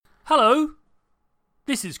Hello,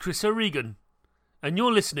 this is Chris O'Regan, and you're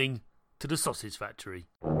listening to The Sausage Factory.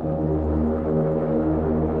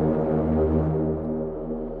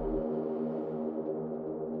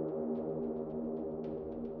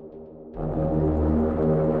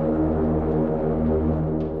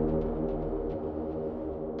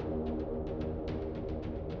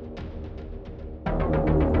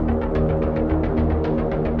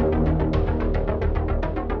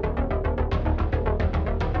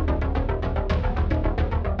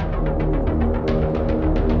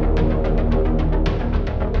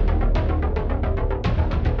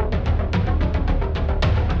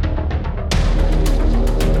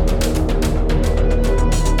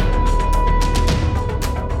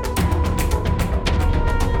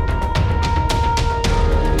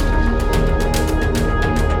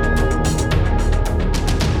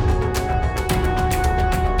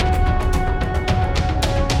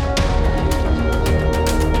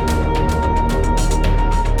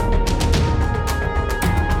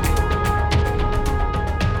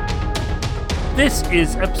 This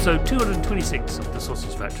is episode 226 of The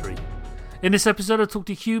Sausage Factory. In this episode, I talk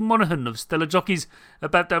to Hugh Monaghan of Stellar Jockeys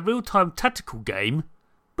about their real-time tactical game,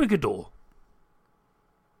 Brigador.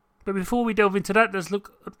 But before we delve into that, let's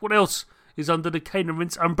look at what else is under the Cane and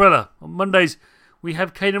Rinse umbrella. On Mondays, we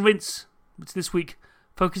have Cane and Rinse, which this week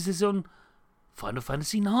focuses on Final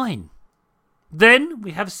Fantasy IX. Then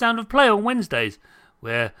we have Sound of Play on Wednesdays,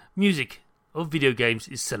 where music of video games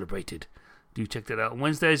is celebrated. Do check that out on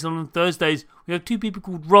Wednesdays. And on Thursdays, we have two people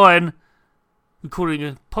called Ryan recording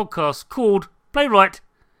a podcast called Playwright,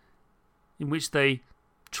 in which they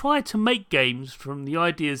try to make games from the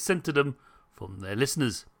ideas sent to them from their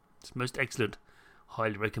listeners. It's most excellent.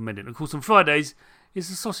 Highly recommend it. And of course, on Fridays is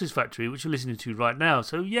The Sausage Factory, which you're listening to right now.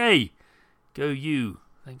 So, yay! Go you.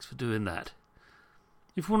 Thanks for doing that.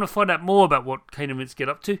 If you want to find out more about what Cane and Rinse get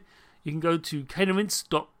up to, you can go to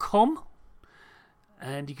caneandrinse.com.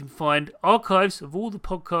 And you can find archives of all the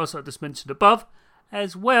podcasts I just mentioned above,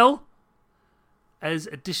 as well as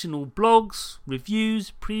additional blogs,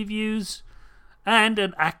 reviews, previews, and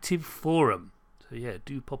an active forum. So yeah,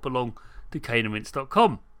 do pop along to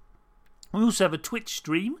caneandrinse.com. We also have a Twitch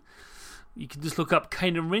stream. You can just look up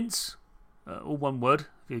Cane and Rinse, all one word.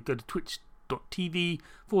 If you go to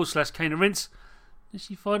twitch.tv/Cane and Rinse,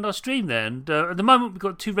 you find our stream there. And at the moment, we've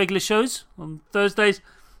got two regular shows on Thursdays.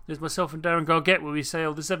 There's myself and Darren Gargett, where we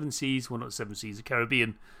sail the seven seas, well, not seven seas, the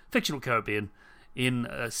Caribbean, fictional Caribbean, in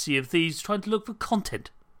a Sea of Thieves, trying to look for content.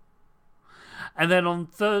 And then on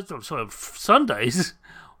Sundays,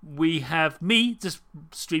 we have me just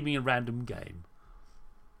streaming a random game,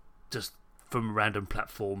 just from a random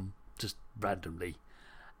platform, just randomly,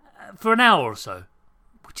 for an hour or so,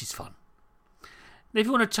 which is fun. Now, if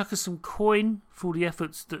you want to chuck us some coin for all the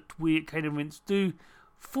efforts that we at Cane and Rinse do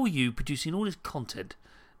for you, producing all this content,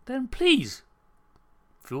 then please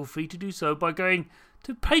feel free to do so by going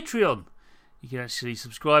to Patreon. You can actually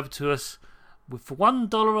subscribe to us for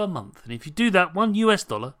 $1 a month. And if you do that,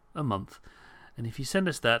 $1 a month, and if you send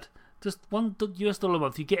us that, just $1 a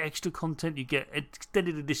month, you get extra content, you get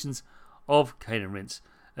extended editions of Cane and Rinse,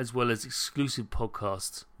 as well as exclusive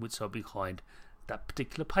podcasts which are behind that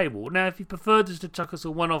particular paywall. Now, if you prefer just to chuck us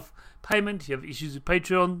a one-off payment, if you have issues with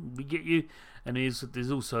Patreon, we get you. And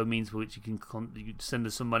there's also a means for which you can send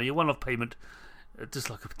us some money, a one-off payment,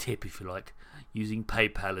 just like a tip if you like, using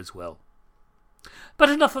PayPal as well. But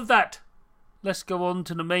enough of that. Let's go on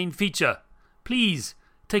to the main feature. Please,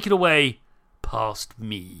 take it away, past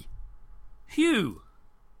me. Hugh.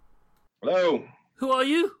 Hello. Who are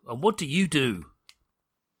you, and what do you do?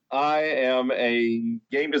 I am a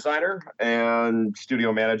game designer and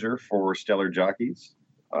studio manager for Stellar Jockeys.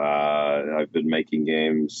 I've been making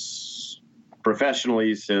games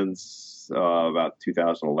professionally since about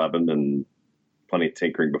 2011, and plenty of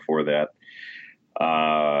tinkering before that.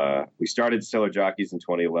 We started Stellar Jockeys in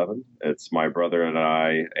 2011. It's my brother and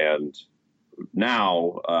I, and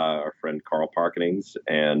now our friend Carl Parkenings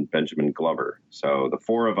and Benjamin Glover. So the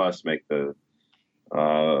four of us make the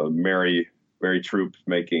merry troop,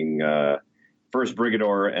 making first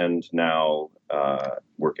Brigador and now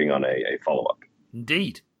working on a follow-up.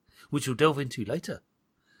 Indeed, which we'll delve into later.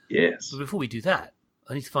 Yes. But before we do that,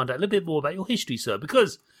 I need to find out a little bit more about your history, sir,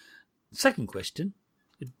 because, second question,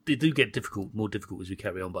 they do get more difficult as we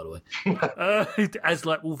carry on, by the way. As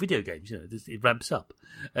like all video games, it ramps up.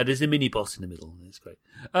 There's a mini-boss in the middle, and it's great.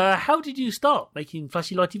 How did you start making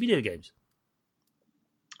flashy, lighty video games?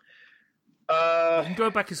 You can go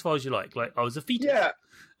back as far as you like. Like, I was a fetus. Yeah.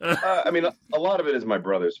 I mean, a lot of it is my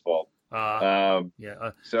brother's fault.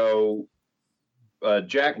 So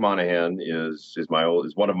Jack Monahan is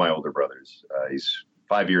one of my older brothers. He's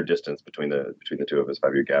 5-year distance between the two of us,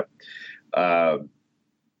 5-year gap.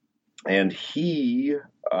 And he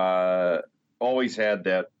always had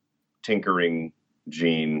that tinkering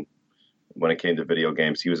gene when it came to video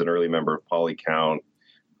games. He was an early member of Polycount,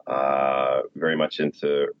 very much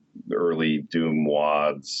into the early Doom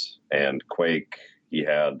WADs and Quake. He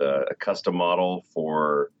had a custom model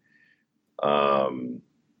for,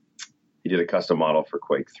 he did a custom model for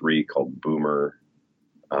Quake 3 called Boomer.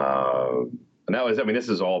 And that was, I mean, this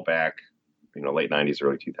is all back, late 90s,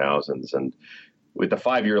 early 2000s. And with the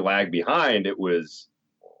 5-year lag behind, it was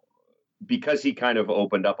because he kind of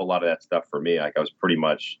opened up a lot of that stuff for me. Like I was pretty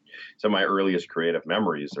much, some of my earliest creative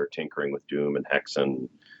memories are tinkering with Doom and Hexen,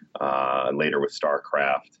 and later with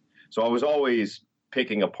StarCraft. So I was always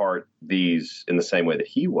picking apart these in the same way that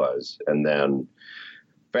he was. And then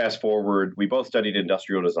fast forward, we both studied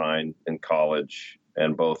industrial design in college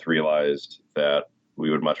and both realized that we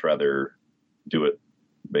would much rather do it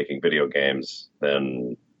making video games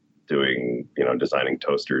than doing, designing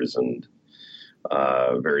toasters and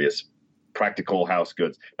various practical house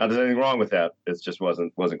goods. Now, there's anything wrong with that. It just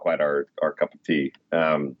wasn't quite our cup of tea.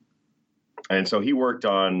 And so he worked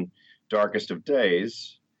on Darkest of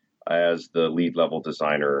Days as the lead level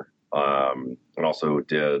designer, and also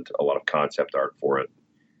did a lot of concept art for it.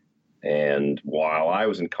 And while I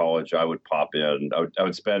was in college, I would pop in. I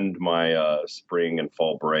would spend my spring and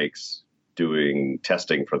fall breaks doing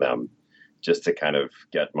testing for them, just to kind of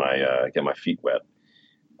get my feet wet.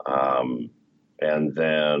 And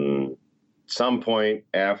then some point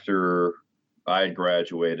after I had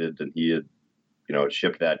graduated and he had,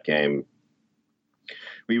 shipped that game,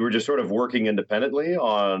 we were just sort of working independently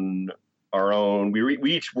on our own. We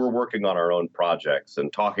each were working on our own projects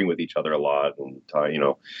and talking with each other a lot. And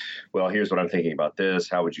well, here's what I'm thinking about this.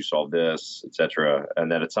 How would you solve this, etc.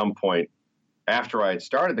 And then at some point, after I had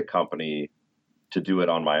started the company to do it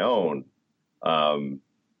on my own,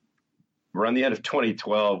 around the end of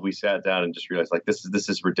 2012, we sat down and just realized, like, this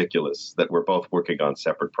is ridiculous that we're both working on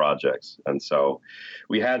separate projects. And so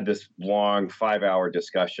we had this long 5-hour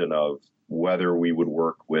discussion of whether we would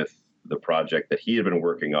work with the project that he had been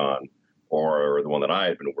working on or the one that I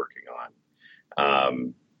had been working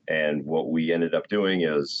on. And what we ended up doing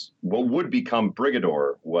is what would become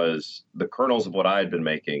Brigador was the kernels of what I had been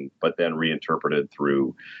making, but then reinterpreted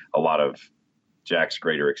through a lot of Jack's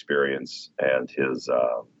greater experience and his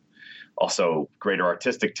also greater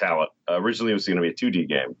artistic talent. Originally, it was going to be a 2D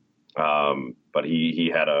game, but he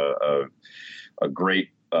had a great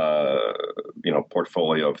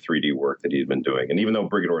portfolio of 3D work that he'd been doing. And even though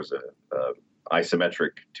Brigador is a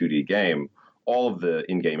isometric 2D game, all of the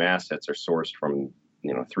in-game assets are sourced from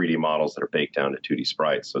 3D models that are baked down to 2D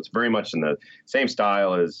sprites. So it's very much in the same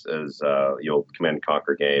style as the old Command and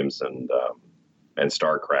Conquer games and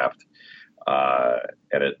StarCraft,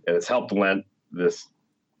 and it's helped lend this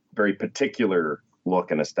very particular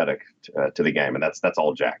look and aesthetic to the game, and that's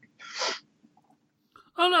all Jack.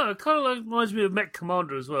 Oh no, it kind of reminds me of Mech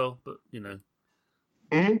Commander as well, but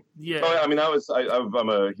Mm-hmm. Yeah. Oh, I mean, I'm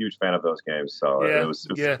a huge fan of those games, so it was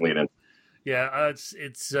definitely an. Yeah,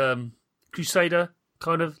 it's Crusader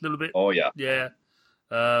kind of a little bit. Oh yeah. Yeah.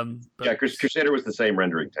 Crusader was the same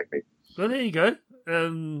rendering technique. Well, there you go.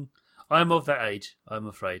 I'm of that age, I'm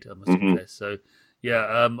afraid. I must confess. So yeah,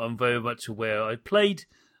 I'm very much aware. I played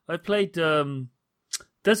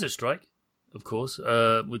Desert Strike, of course,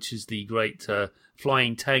 which is the great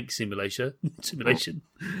flying tank simulation.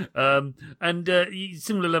 And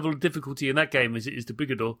similar level of difficulty in that game as it is to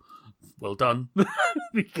Brigador. Well done,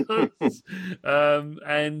 because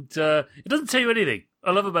it doesn't tell you anything.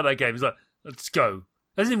 I love about that game. It's like, let's go.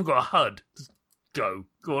 It hasn't even got a HUD. Just go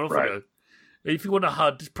on, off you go. If you want a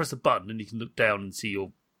HUD, just press a button and you can look down and see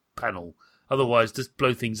your panel. Otherwise, just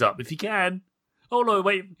blow things up if you can. Oh no,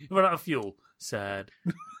 wait, you run out of fuel. Sad.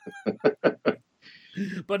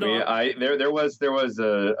 But no, there was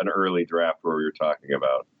an early draft where we were talking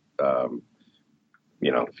about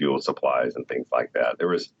fuel supplies and things like that. There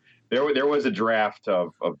was a draft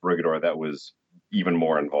of Brigador that was even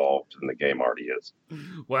more involved than the game already is.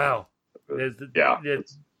 Wow.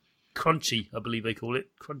 There's crunchy, I believe they call it.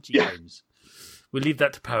 Crunchy games. We'll leave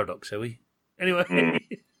that to Paradox, shall we? Anyway.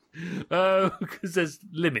 Because there's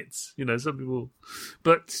limits, some people.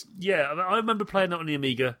 But yeah, I remember playing it on the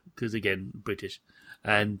Amiga because, again, British,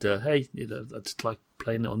 and I just like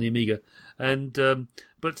playing it on the Amiga. And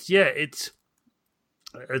but yeah, it's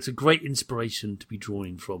a great inspiration to be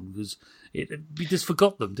drawing from because we just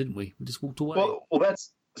forgot them, didn't we? We just walked away. Well,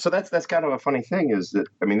 that's kind of a funny thing. Is that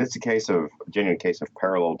it's a genuine case of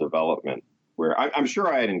parallel development where I'm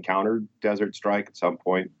sure I had encountered Desert Strike at some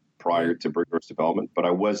point prior to Brigador's development, but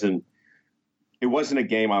I wasn't it wasn't a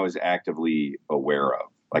game I was actively aware of.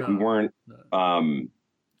 Like we weren't. No.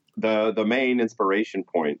 The main inspiration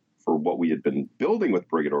point for what we had been building with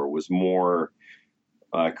Brigador was more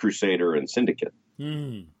Crusader and Syndicate.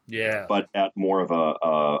 Yeah. But at more of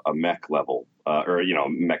a mech level, or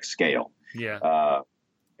mech scale. Yeah.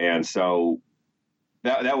 And so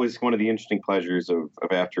that was one of the interesting pleasures of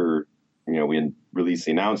after we released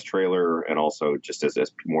the announced trailer, and also just as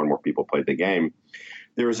more and more people played the game,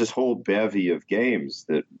 there was this whole bevy of games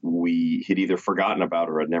that we had either forgotten about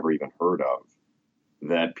or had never even heard of,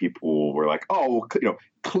 that people were like, oh,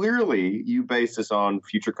 clearly you based this on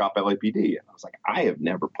Future Cop LAPD. And I was like, I have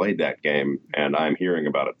never played that game, and I'm hearing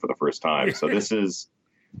about it for the first time. So this is,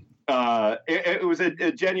 it was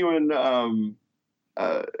a genuine,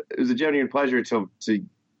 pleasure to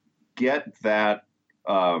get that.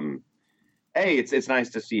 It's nice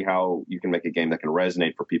to see how you can make a game that can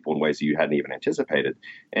resonate for people in ways that you hadn't even anticipated,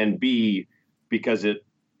 and B, because it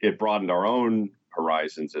broadened our own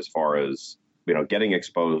horizons as far as getting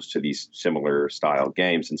exposed to these similar style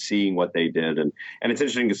games and seeing what they did, and it's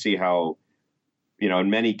interesting to see how in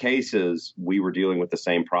many cases we were dealing with the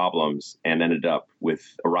same problems and ended up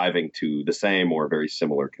with arriving to the same or very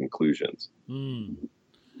similar conclusions.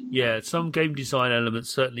 Yeah, some game design elements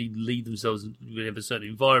certainly lead themselves, when they have a certain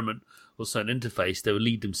environment or certain interface, they will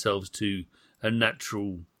lead themselves to a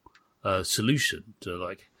natural solution to,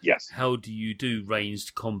 like, yes, how do you do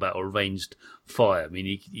ranged combat or ranged fire? I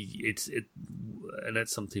mean, and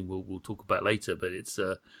that's something we'll talk about later. But it's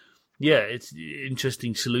it's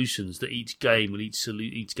interesting solutions that each game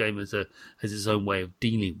has its own way of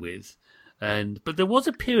dealing with. But there was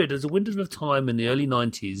a period, there's a window of time in the early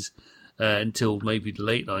 90s. Until maybe the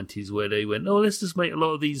late 90s, where they went, let's just make a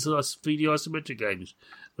lot of these 3D isometric games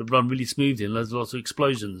that run really smoothly, and there's lots of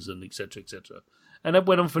explosions and etc. And that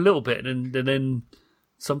went on for a little bit, and then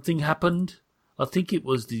something happened. I think it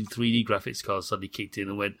was the 3D graphics card suddenly kicked in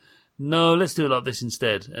and went, no, let's do it like this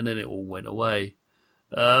instead. And then it all went away.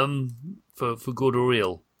 For good or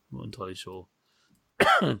ill, I'm not entirely sure.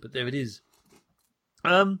 But there it is.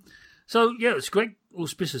 So, yeah, it's a great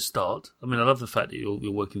auspicious start. I mean, I love the fact that you're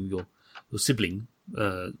working with your sibling,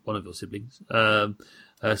 one of your siblings.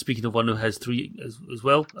 Speaking of one who has 3 as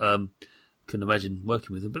well, couldn't imagine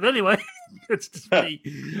working with him. But anyway, that's just me.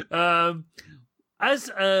 As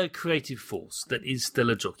a creative force that is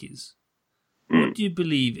Stellar Jockeys, what do you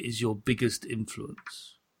believe is your biggest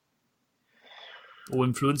influence? Or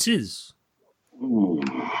influences? Ooh.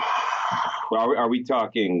 Are we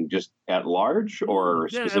talking just at large or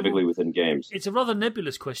specifically within games? It's a rather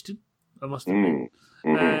nebulous question, I must admit.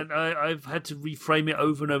 And I've had to reframe it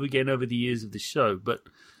over and over again over the years of the show. But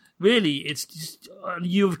really, it's just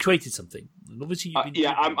you've created something. And obviously,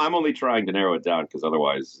 I'm only trying to narrow it down, because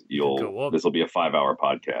otherwise this will be a 5-hour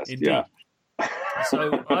podcast. Indeed. Yeah.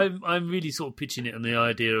 So I'm really sort of pitching it on the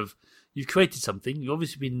idea of you've created something. You've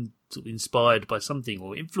obviously been sort of inspired by something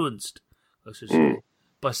or influenced, I should say,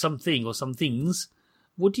 by something or some things.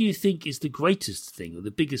 What do you think is the greatest thing or the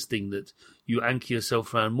biggest thing that you anchor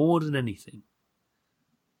yourself around more than anything?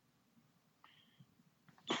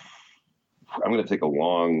 I'm going to take a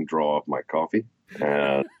long draw of my coffee,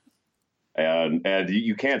 and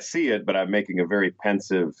you can't see it, but I'm making a very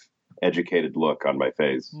pensive, educated look on my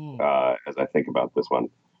face as I think about this one.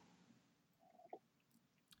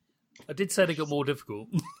 I did say they got more difficult.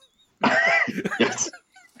 Yes.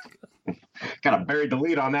 Got to bury the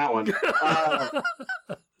lead on that one.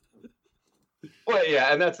 Well,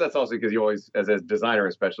 yeah, and that's also because you always, as a designer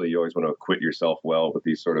especially, you always want to acquit yourself well with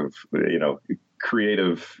these sort of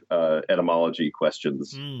creative etymology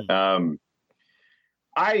questions. I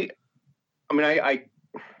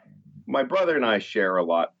my brother and I share a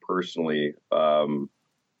lot personally.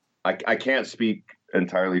 I can't speak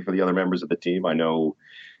entirely for the other members of the team. I know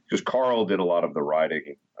because Carl did a lot of the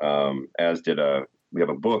writing, as did we have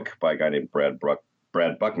a book by a guy named Brad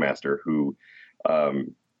Buckmaster, who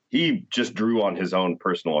he just drew on his own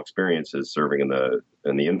personal experiences serving in the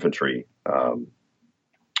infantry, and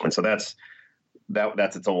so that's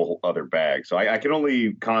its whole other bag. So I can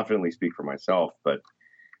only confidently speak for myself, but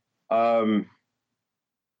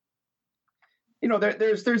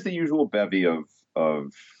there's the usual bevy of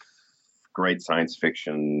great science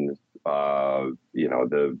fiction. I'm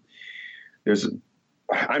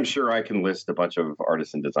sure I can list a bunch of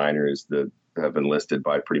artists and designers that have been listed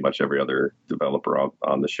by pretty much every other developer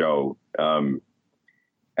on the show. And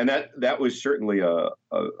that was certainly a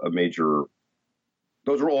major,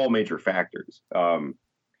 those were all major factors.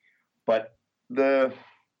 But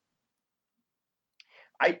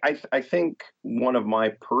I think one of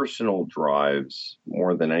my personal drives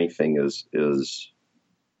more than anything is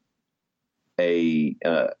a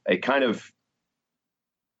kind of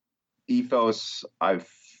ethos I've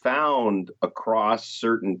found across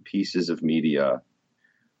certain pieces of media,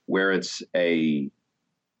 where it's a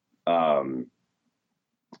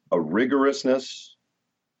rigorousness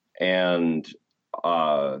and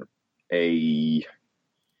a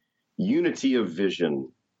unity of vision,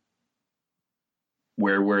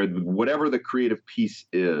 where whatever the creative piece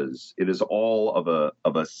is, it is all of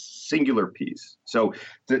a singular piece. So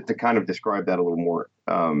to kind of describe that a little more,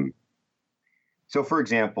 so for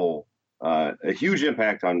example, a huge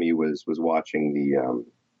impact on me was watching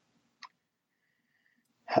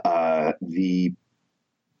the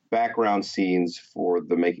background scenes for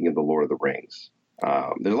the making of the Lord of the Rings.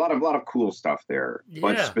 There's a lot of cool stuff there,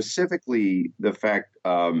 but specifically the fact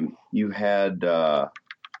you had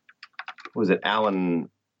what was it, Alan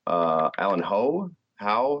Howe?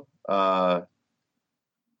 How? I'm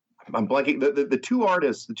blanking. The two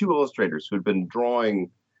artists, the two illustrators who had been drawing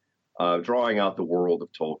out the world of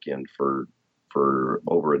Tolkien for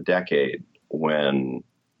over a decade when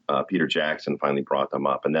Peter Jackson finally brought them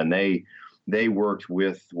up, and then they worked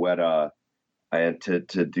with Weta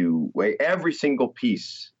to do every single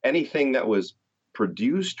piece, anything that was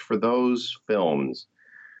produced for those films,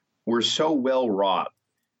 were so well wrought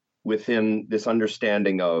within this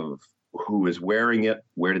understanding of who is wearing it,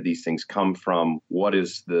 where did these things come from, what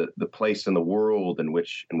is the place in the world in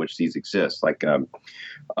which these exist. Like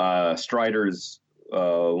Strider's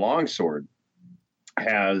longsword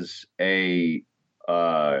has an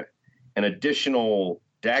additional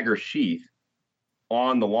dagger sheath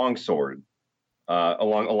on the longsword,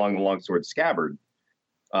 along the longsword scabbard.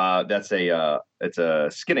 It's a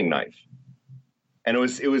skinning knife, and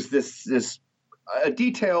it was this a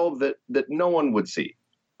detail that no one would see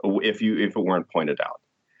if it weren't pointed out.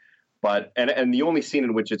 But and the only scene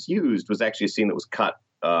in which it's used was actually a scene that was cut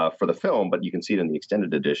for the film, but you can see it in the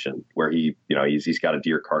extended edition where he's got a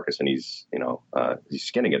deer carcass and he's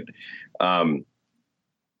skinning it.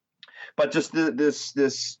 But just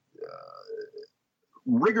this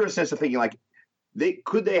rigorousness of thinking, like,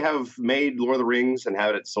 could they have made Lord of the Rings and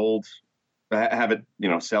have it sell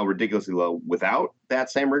ridiculously low without that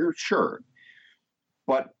same rigor? Sure.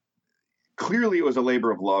 But clearly it was a labor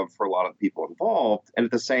of love for a lot of the people involved. And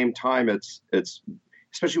at the same time, it's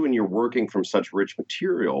especially when you're working from such rich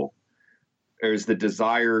material, there's the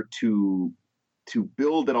desire to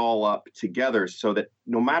build it all up together so that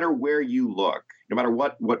no matter where you look, no matter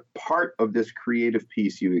what part of this creative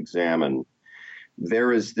piece you examine,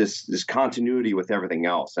 there is this continuity with everything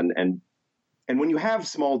else. And when you have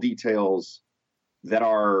small details that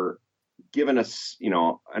are given us,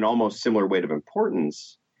 an almost similar weight of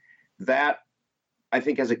importance, that I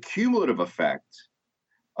think has a cumulative effect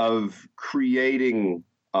of creating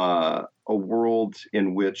a world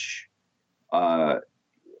in which not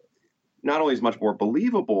only is much more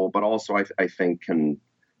believable, but also I think can,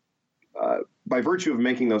 by virtue of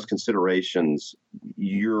making those considerations,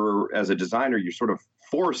 as a designer, you're sort of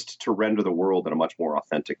forced to render the world in a much more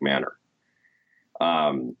authentic manner.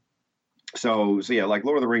 So yeah, like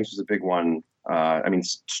Lord of the Rings was a big one.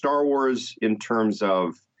 Star Wars, in terms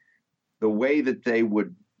of the way that they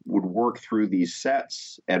would work through these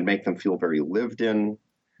sets and make them feel very lived in.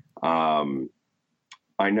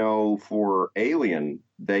 I know for Alien,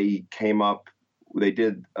 they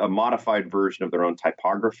did a modified version of their own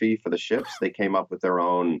typography for the ships. They came up with their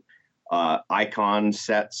own icon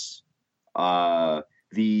sets.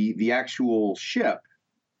 The actual ship,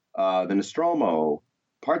 the Nostromo,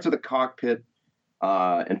 parts of the cockpit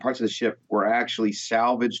and parts of the ship were actually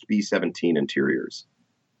salvaged B-17 interiors.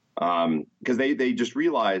 Because they just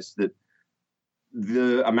realized that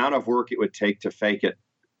the amount of work it would take to fake it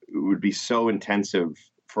would be so intensive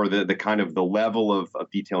for the kind of the level of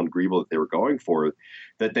detail and greeble that they were going for,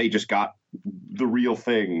 that they just got the real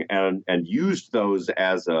thing and used those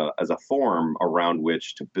as a form around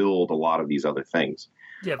which to build a lot of these other things.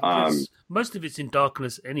 Yeah, because most of it's in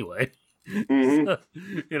darkness anyway. Mm-hmm.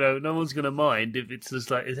 So, no one's going to mind if it's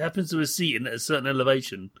just like it happens to a seat in a certain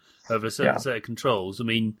elevation over a certain set of controls. I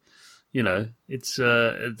mean, it's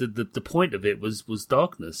the point of it was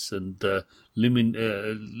darkness and limited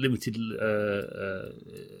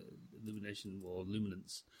illumination or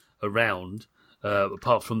luminance around,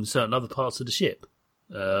 apart from certain other parts of the ship.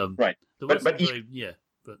 Right, but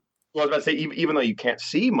Well, I was about to say, even though you can't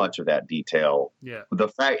see much of that detail, the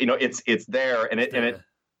fact it's there, and it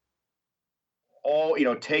all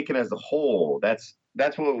taken as a whole. That's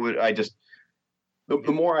what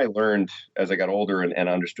the more I learned as I got older and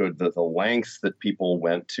understood the lengths that people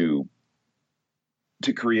went to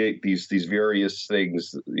create these various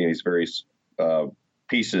things, these various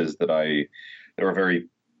pieces that were very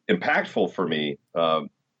impactful for me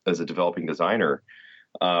as a developing designer.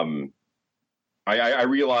 I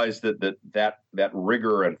realized that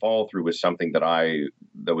rigor and follow through was something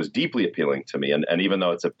that was deeply appealing to me. And even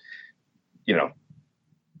though it's a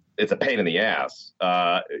pain in the ass,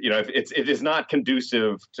 it is not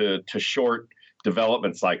conducive to short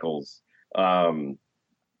development cycles.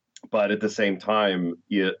 But at the same time,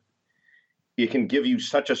 it can give you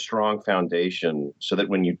such a strong foundation so that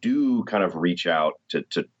when you do kind of reach out to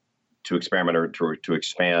experiment or to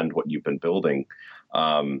expand what you've been building,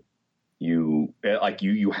 you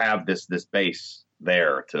have this base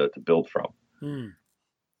there to build from.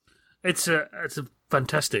 It's a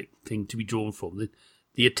fantastic thing to be drawn from,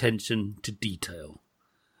 the attention to detail.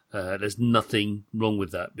 There's nothing wrong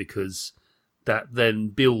with that, because that then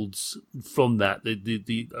builds from that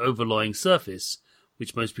the overlying surface,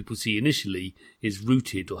 which most people see initially, is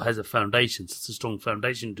rooted or has a foundation, such a strong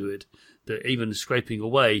foundation to it that even scraping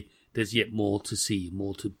away, there's yet more to see,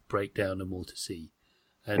 more to break down and more to see.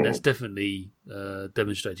 And that's definitely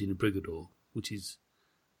demonstrated in Brigador, which is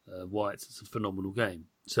why it's a phenomenal game.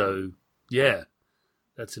 So, yeah,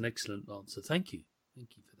 that's an excellent answer. Thank you.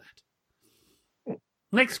 Thank you for that.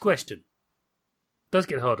 Next question. Does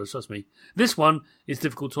get harder, trust me. This one is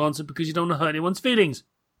difficult to answer because you don't want to hurt anyone's feelings.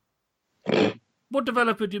 What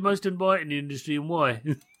developer do you most admire in the industry and why?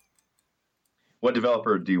 What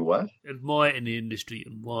developer do you what? Admire in the industry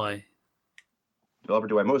and why? Developer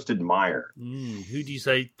do I most admire? Who do you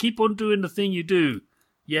say, keep on doing the thing you do?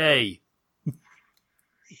 Yay.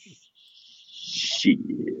 Shit.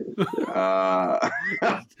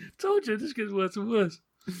 Told you, this gets worse and worse.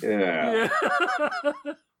 Yeah.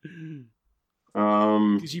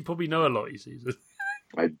 Because you probably know a lot, you see.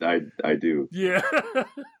 I do. Yeah.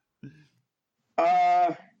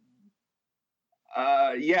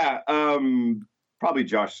 Probably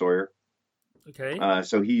Josh Sawyer. Okay.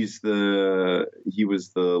 So he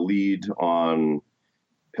was the lead on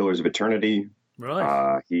Pillars of Eternity.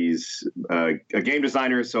 Right. He's a game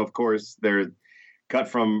designer, so of course they're cut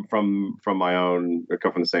from my own, or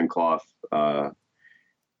cut from the same cloth.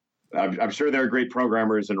 I'm sure there are great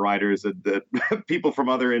programmers and writers that people from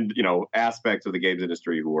other aspects of the games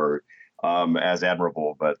industry who are as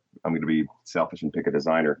admirable, but I'm going to be selfish and pick a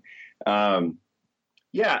designer.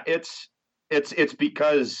 It's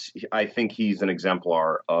because I think he's an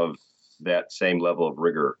exemplar of that same level of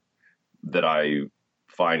rigor that I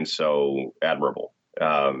find so admirable.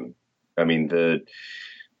 The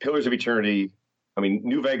Pillars of Eternity,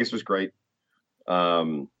 New Vegas was great.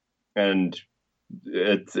 And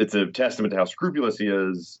it's a testament to how scrupulous he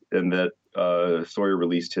is in that Sawyer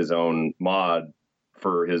released his own mod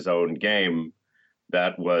for his own game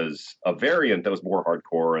that was a variant that was more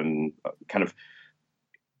hardcore and kind of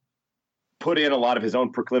put in a lot of his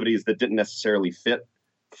own proclivities that didn't necessarily fit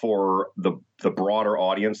for the broader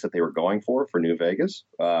audience that they were going for New Vegas.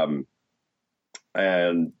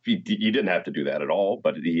 And he didn't have to do that at all,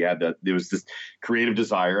 but he had that. There was this creative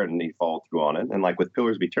desire, and he followed through on it. And like with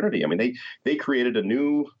Pillars of Eternity, they created a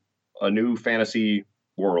new fantasy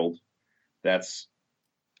world. That's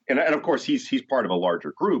and of course he's part of a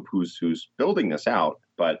larger group who's building this out.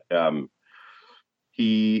 But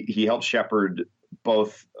he helped shepherd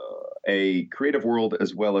both a creative world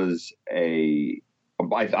as well as I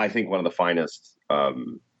think one of the finest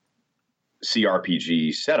CRPG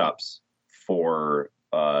setups for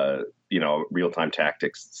real-time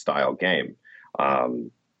tactics style game.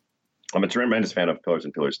 I'm a tremendous fan of Pillars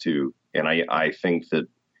and Pillars 2, and I think that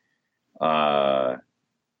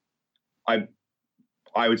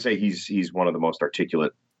I would say he's one of the most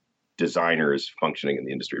articulate designers functioning in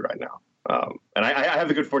the industry right now. And I have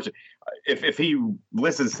the good fortune, if he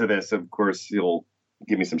listens to this, of course he'll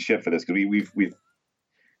give me some shit for this, because we've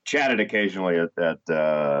chatted occasionally at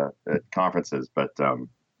conferences, but I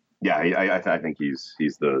think he's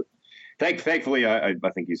the. Thankfully, I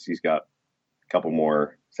think he's got several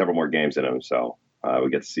more games in him, so we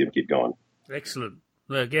get to see him keep going. Excellent.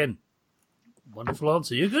 Well, again, wonderful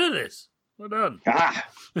answer. You're good at this. Well done.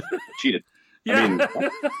 Cheated. Yeah.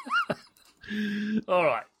 All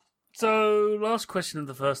right. So, last question of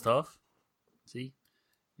the first half. See,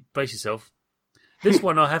 brace yourself. This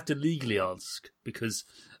one I have to legally ask because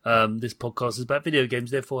this podcast is about video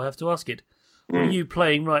games. Therefore, I have to ask it. What are you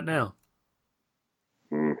playing right now?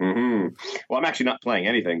 Mm-hmm. Well, I'm actually not playing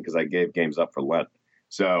anything because I gave games up for Lent.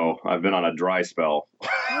 So I've been on a dry spell.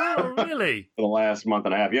 Oh, really? For the last month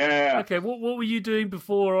and a half. Yeah. Okay, what were you doing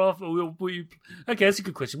before or after? Okay, that's a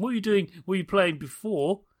good question. What were you doing? Were you playing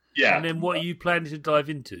before? Yeah. And then what are you planning to dive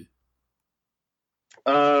into?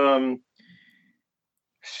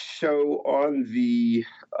 So on the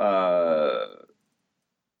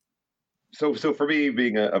so for me,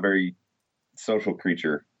 being a very social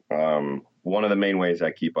creature, one of the main ways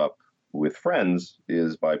I keep up with friends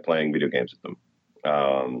is by playing video games with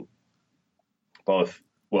them. Both,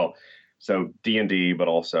 well, so D&D, but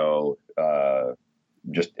also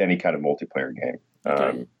just any kind of multiplayer game.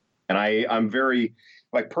 Okay. And I'm very,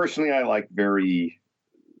 like, personally, I like very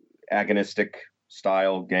agonistic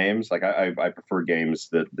style games. Like, I prefer games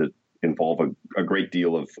that involve a great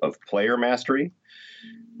deal of player mastery,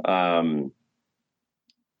 um,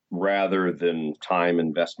 rather than time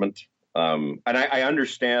investment. And I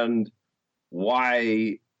understand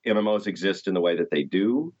why MMOs exist in the way that they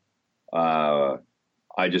do. I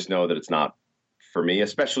just know that it's not for me,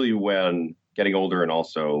 especially when getting older and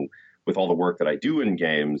also with all the work that I do in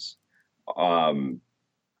games.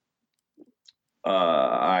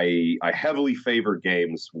 I heavily favor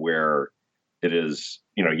games where it is,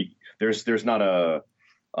 there's not a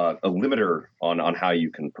limiter on how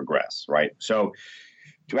you can progress, right? So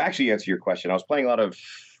to actually answer your question, I was playing a lot of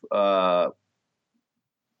I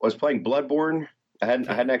was playing Bloodborne. I hadn't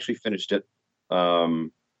actually finished it. So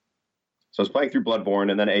I was playing through Bloodborne,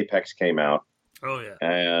 and then Apex came out. Oh yeah.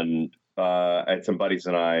 And I had some buddies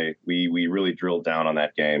and we really drilled down on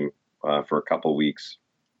that game for a couple weeks.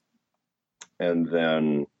 And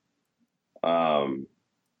then let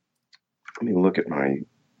me look at my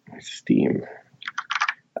Steam.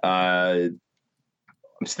 I'm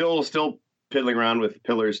still piddling around with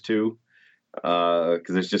Pillars 2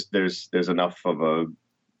 because there's enough of a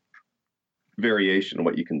variation in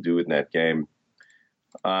what you can do in that game.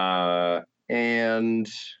 And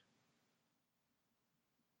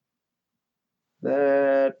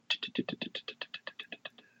that,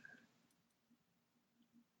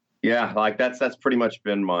 yeah, like that's pretty much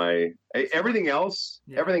been my everything else.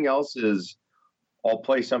 Yeah. Everything else is I'll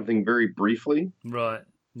play something very briefly Right.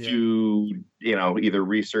 Yeah. to either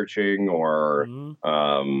researching or you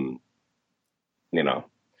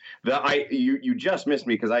just missed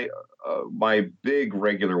me because my big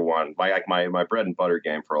regular one, my bread and butter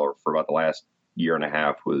game for about the last year and a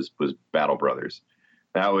half was Battle Brothers.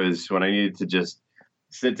 That was when I needed to just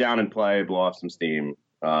sit down and play, blow off some steam.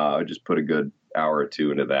 I just put a good hour or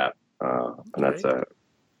two into that, and that's I'm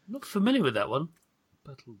not familiar with that one.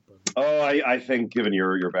 Battle Brothers. Oh, I think given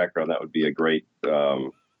your background, that would be a great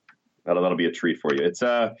that'll be a treat for you. It's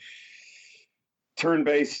a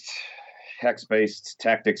turn-based, hex-based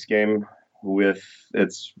tactics game with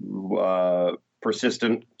it's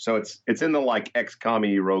persistent. So it's in the like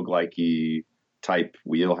XCOM-y roguelike-y type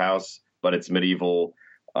wheelhouse, but it's medieval,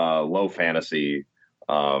 low fantasy,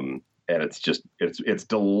 and it's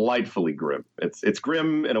delightfully grim. It's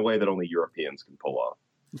grim in a way that only Europeans can pull off.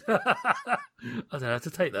 I don't have to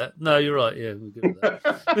take that. No, you're right. Yeah, we're good with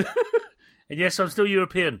that. And yes, I'm still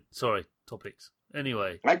European. Sorry, topics.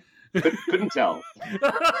 Anyway. I couldn't tell.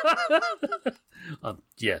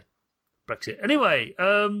 Yeah, Brexit. Anyway,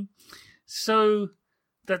 so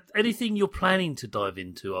that anything you're planning to dive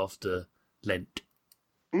into after Lent?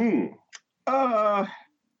 I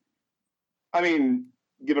mean,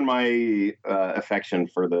 given my affection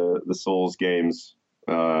for the Souls games,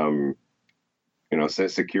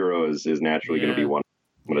 Sekiro is naturally going to be one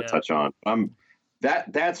I'm going to touch on.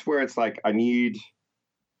 That's where it's like the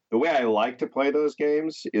way I like to play those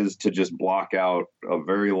games is to just block out a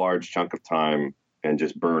very large chunk of time and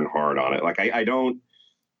just burn hard on it. Like I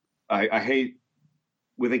hate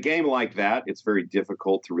with a game like that. It's very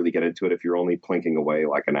difficult to really get into it if you're only plinking away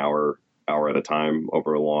like an hour at a time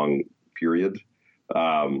over a long period.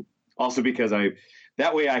 Also because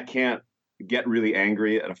that way I can't get really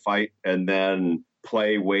angry at a fight and then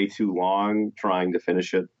play way too long trying to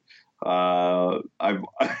finish it. My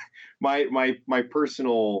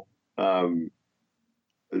personal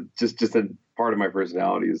just a part of my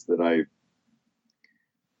personality is that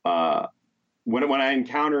when I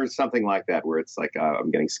encounter something like that where it's like I'm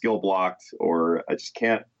getting skill blocked or I just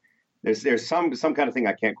can't there's some kind of thing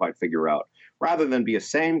I can't quite figure out, rather than be a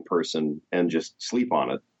sane person and just sleep on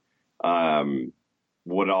it.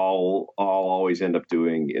 What I'll always end up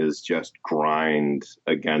doing is just grind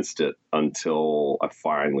against it until I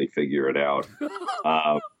finally figure it out.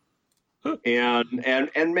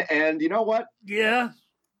 And you know what? Yeah.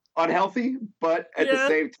 Unhealthy, but at the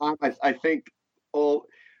same time, I think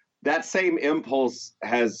that same impulse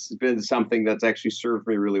has been something that's actually served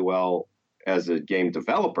me really well as a game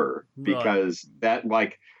developer, because that,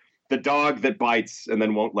 like, the dog that bites and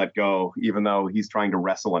then won't let go, even though he's trying to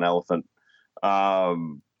wrestle an elephant.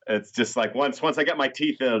 It's just like once I get my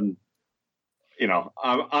teeth in,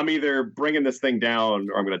 I'm either bringing this thing down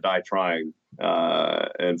or I'm going to die trying.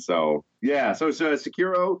 And so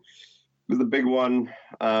Sekiro was the big one.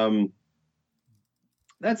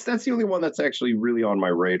 That's the only one that's actually really on my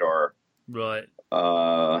radar. Right.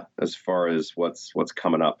 As far as what's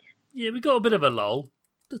coming up. Yeah, we got a bit of a lull,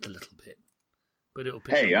 just a little bit, but it'll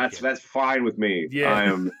pick Hey, up that's fine with me. Yeah. I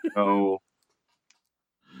am so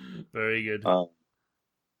very good.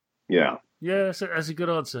 Yeah. Yeah, that's a good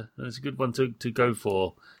answer. That's a good one to go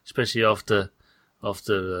for, especially after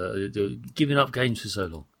giving up games for so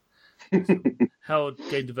long. So how a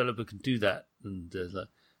game developer can do that, and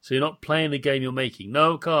so you're not playing the game you're making.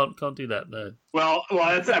 No, can't do that. No. Well,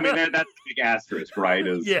 that's a big asterisk, right?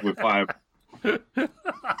 Is if I'm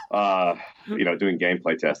doing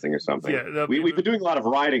gameplay testing or something. Yeah, we've been doing a lot of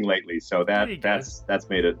writing lately, so that's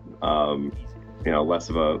made it less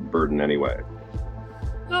of a burden anyway.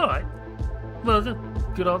 All right. Well,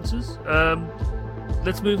 good answers.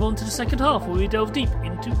 Let's move on to the second half where we delve deep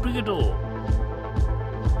into Brigador.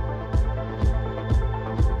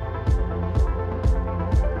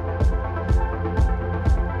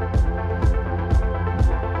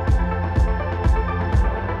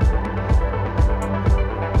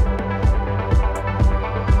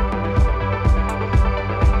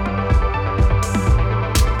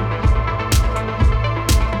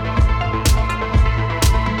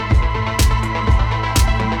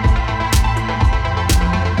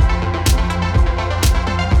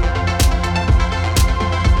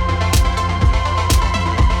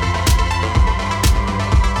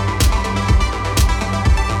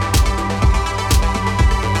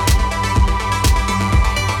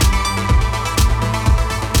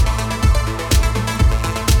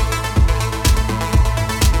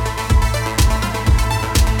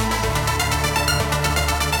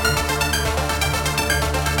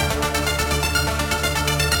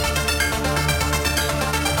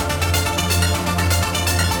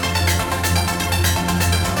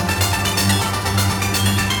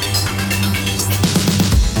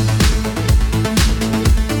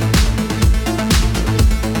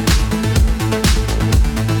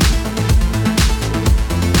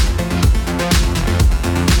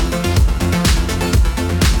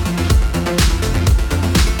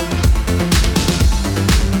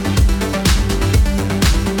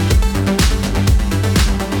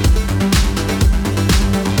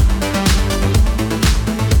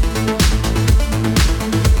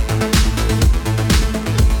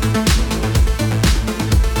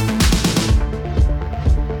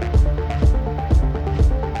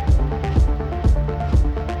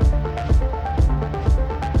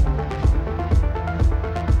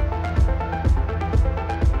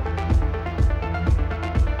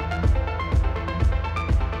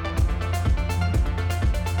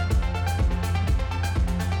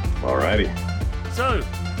 Alrighty. So,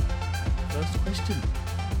 first question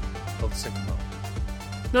of the second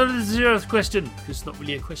half. No, this is the 0th question, because it's not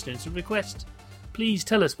really a question, it's a request. Please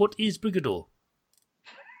tell us, what is Brigador?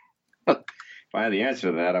 If I had the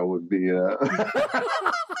answer to that, I would be...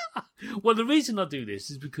 Well, the reason I do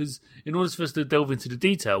this is because in order for us to delve into the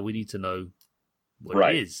detail, we need to know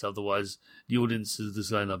what it is. Otherwise, the audience is just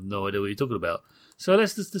saying, I have no idea what you're talking about. So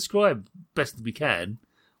let's just describe, best as we can,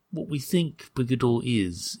 what we think Brigador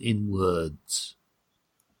is in words.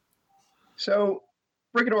 So,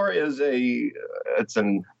 Brigador is a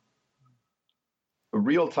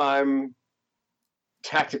real-time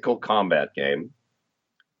tactical combat game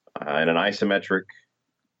in an isometric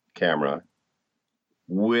camera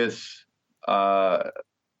with an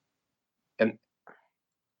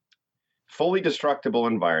fully destructible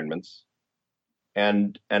environments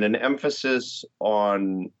and an emphasis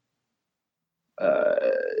on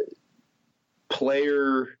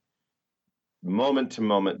player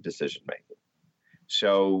moment-to-moment decision-making.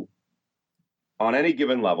 So on any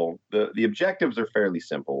given level, the objectives are fairly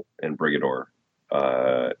simple in Brigador.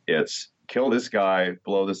 It's kill this guy,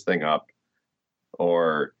 blow this thing up,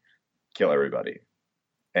 or kill everybody.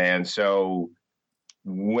 And so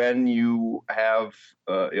when you have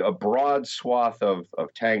a broad swath of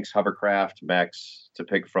tanks, hovercraft, mechs to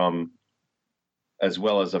pick from, as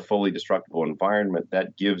well as a fully destructible environment,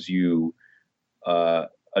 that gives you a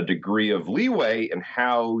degree of leeway in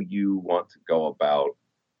how you want to go about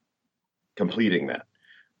completing that.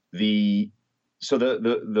 The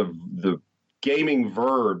gaming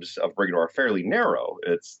verbs of Brigador are fairly narrow.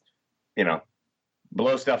 It's,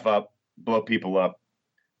 blow stuff up, blow people up,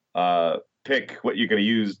 pick what you're going to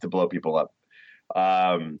use to blow people up.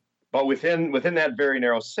 But within that very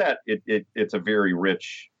narrow set, it's a very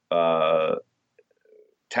rich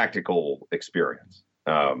tactical experience.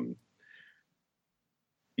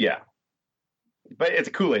 Yeah. But it's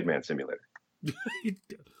a Kool-Aid Man simulator.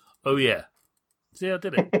 Oh, yeah. See, I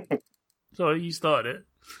did it. Sorry, you started it.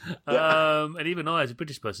 And even I, as a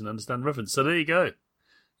British person, understand reference. So there you go.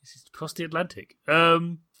 This is across the Atlantic. We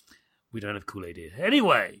don't have Kool-Aid here.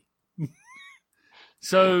 Anyway.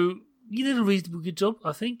 So you did a reasonably good job,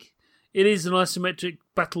 I think. It is an isometric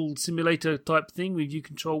battle simulator type thing where you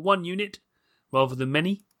control one unit rather than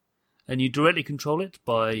many. And you directly control it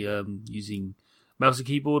by using mouse and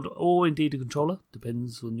keyboard or indeed a controller.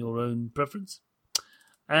 Depends on your own preference.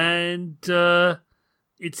 And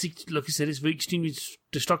it's, like I said, it's very extremely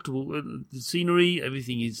destructible. The scenery,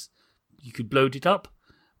 everything is, you could bloat it up.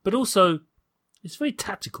 But also, it's a very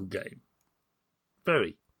tactical game.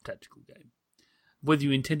 Very tactical game. Whether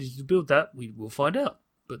you intended to build that, we will find out.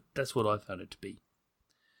 But that's what I found it to be.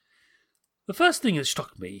 The first thing that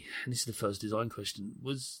struck me, and this is the first design question,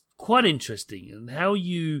 was quite interesting, and how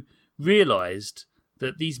you realised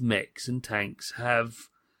that these mechs and tanks have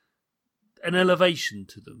an elevation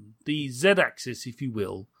to them. The Z-axis, if you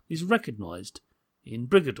will, is recognised in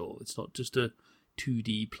Brigador. It's not just a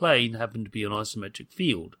 2D plane, happened to be an isometric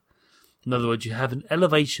field. In other words, you have an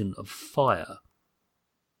elevation of fire.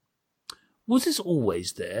 Was this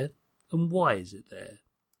always there, and why is it there?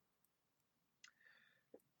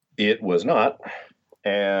 It was not.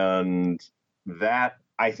 And that,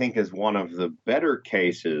 I think, is one of the better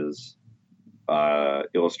cases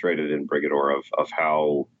illustrated in Brigador of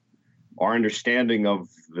how our understanding of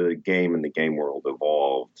the game and the game world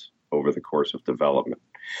evolved over the course of development.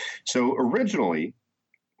 So originally,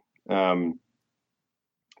 Brigador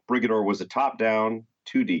was a top-down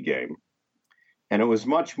 2D game, and it was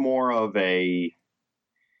much more of a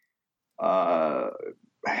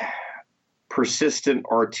persistent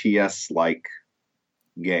RTS-like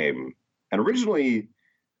game. And originally,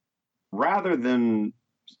 rather than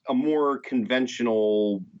a more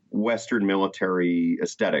conventional Western military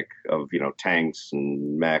aesthetic of, tanks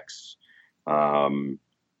and mechs,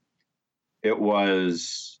 it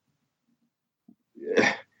was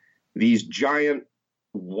these giant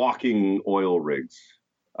walking oil rigs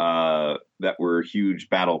that were huge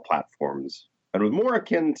battle platforms. And it was more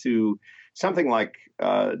akin to something like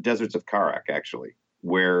Deserts of Karak, actually,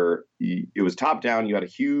 where it was top down. You had a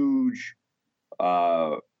huge,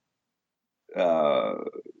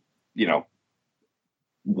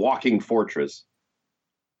 walking fortress.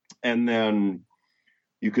 And then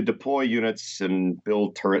you could deploy units and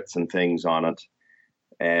build turrets and things on it.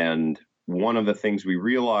 And one of the things we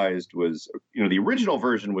realized was, the original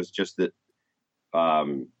version was just that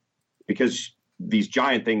because these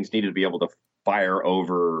giant things needed to be able to fire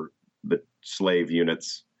over the slave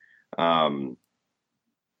units. And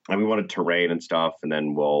we wanted terrain and stuff. And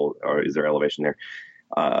then, is there elevation there?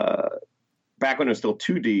 Back when it was still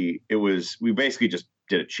 2D, we basically just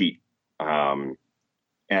did a cheat. And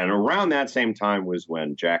around that same time was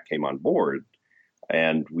when Jack came on board,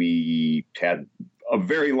 and we had a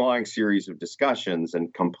very long series of discussions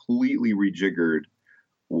and completely rejiggered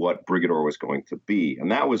what Brigador was going to be.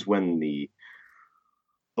 And that was when the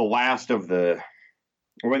last of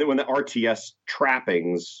when the RTS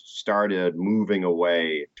trappings started moving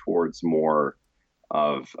away towards more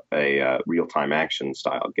of a real-time action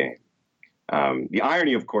style game. The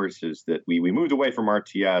irony, of course, is that we moved away from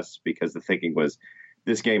RTS because the thinking was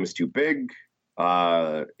this game is too big.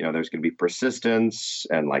 There's going to be persistence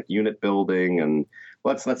and like unit building, and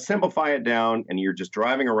let's simplify it down. And you're just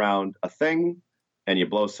driving around a thing, and you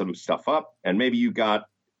blow some stuff up, and maybe you got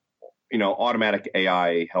automatic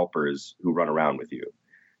AI helpers who run around with you.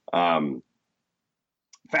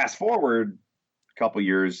 Fast forward a couple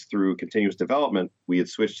years through continuous development, we had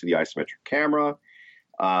switched to the isometric camera,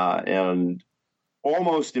 and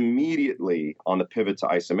almost immediately on the pivot to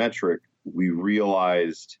isometric, we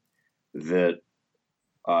realized that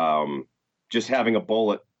just having a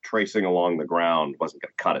bullet tracing along the ground wasn't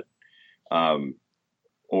going to cut it.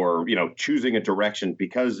 Or choosing a direction,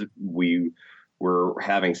 because we were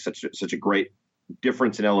having such a great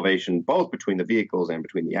difference in elevation, both between the vehicles and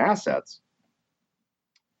between the assets.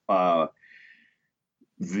 That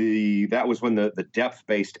was when the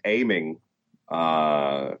depth-based aiming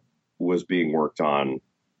was being worked on,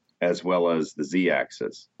 as well as the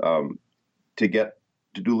Z-axis. To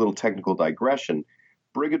do a little technical digression,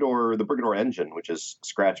 the Brigador engine, which is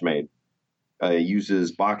scratch-made,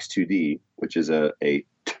 uses Box 2D, which is a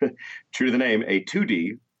true to the name, a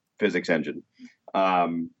 2D physics engine.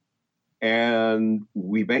 And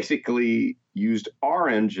we basically used our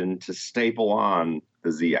engine to staple on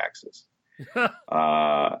the Z-axis.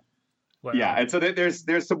 Wow. Yeah, and so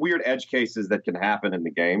there's some weird edge cases that can happen in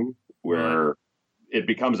the game where it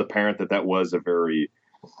becomes apparent that was a very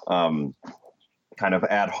kind of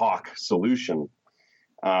ad hoc solution.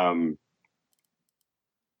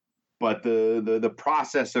 but the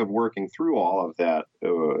process of working through all of that,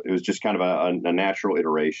 it was just kind of a natural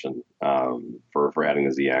iteration for adding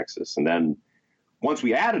the Z-axis. And then once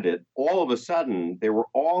we added it, all of a sudden there were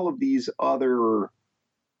all of these other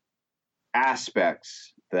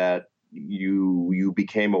aspects that you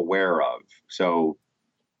became aware of. So,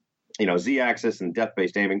 Z-axis and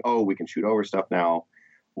depth-based aiming. Oh, we can shoot over stuff now.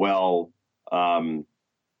 Well,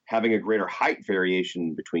 having a greater height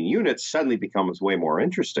variation between units suddenly becomes way more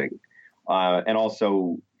interesting. And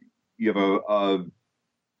also, you have a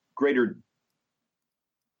greater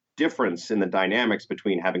difference in the dynamics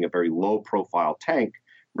between having a very low-profile tank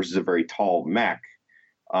versus a very tall mech.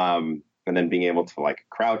 And then being able to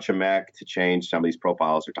crouch a mech to change some of these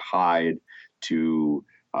profiles, or to hide, to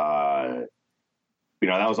that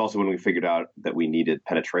was also when we figured out that we needed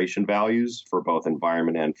penetration values for both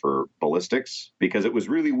environment and for ballistics, because it was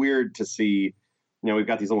really weird to see, we've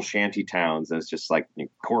got these little shanty towns and it's just like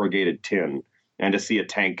corrugated tin, and to see a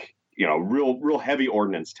tank, real heavy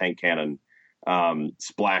ordnance tank cannon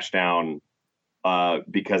splash down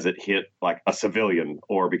because it hit like a civilian,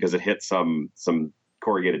 or because it hit some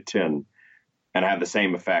corrugated tin, and have the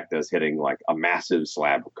same effect as hitting like a massive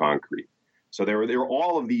slab of concrete. So there were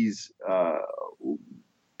all of these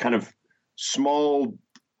kind of small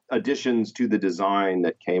additions to the design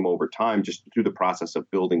that came over time, just through the process of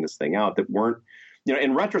building this thing out, that weren't,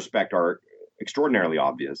 in retrospect, are extraordinarily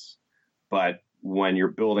obvious. But when you're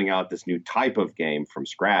building out this new type of game from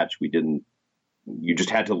scratch, you just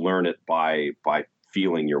had to learn it by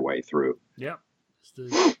feeling your way through. Yeah.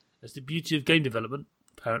 That's the beauty of game development,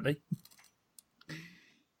 apparently.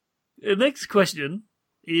 The next question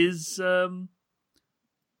is,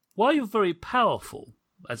 while you're very powerful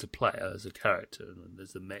as a player, as a character, and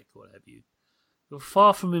as a mech, or what have you, you're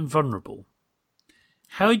far from invulnerable.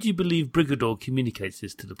 How do you believe Brigador communicates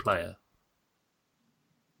this to the player?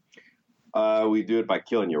 We do it by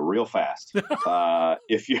killing you real fast.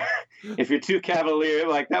 If you're too cavalier,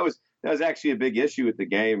 that was actually a big issue with the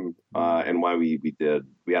game, and why we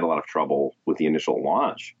had a lot of trouble with the initial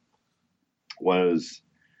launch. Was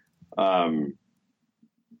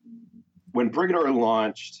when Brigador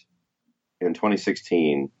launched in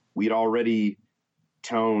 2016, we'd already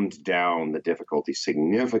toned down the difficulty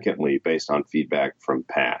significantly based on feedback from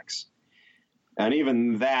PAX. And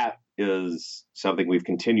even that is something we've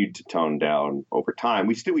continued to tone down over time.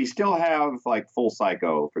 We still have like full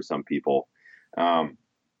psycho for some people. But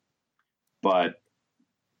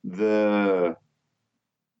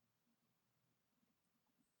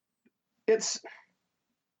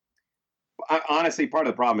honestly, part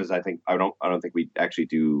of the problem is I don't think we actually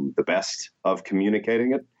do the best of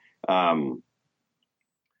communicating it.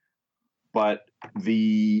 But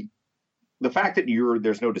the fact that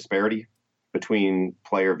there's no disparity between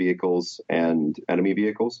player vehicles and enemy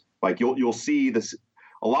vehicles, like you'll see this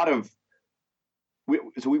a lot of.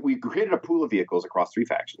 We created a pool of vehicles across 3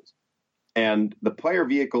 factions, and the player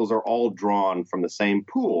vehicles are all drawn from the same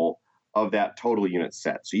pool of that total unit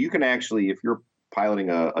set. So you can actually, if you're piloting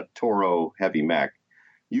a Toro heavy mech,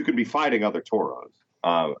 you could be fighting other Toros.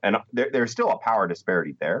 And there's still a power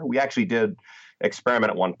disparity there. We actually did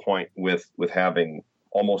experiment at one point with having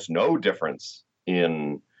almost no difference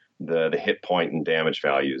in the hit point and damage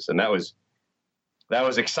values. And that was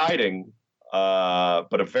exciting,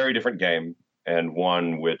 but a very different game, and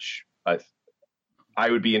one which I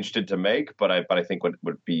would be interested to make, but I think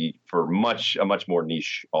would be for a much more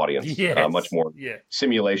niche audience, yes. Much more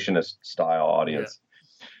simulationist style audience.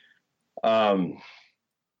 Yeah.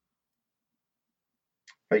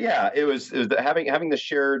 But yeah, it was having the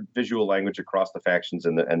shared visual language across the factions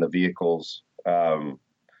and the vehicles, and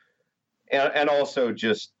also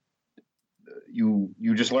just you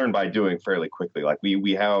just learn by doing fairly quickly. Like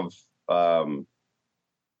we have the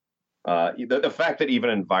fact that even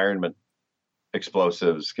environment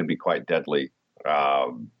explosives can be quite deadly,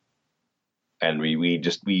 and we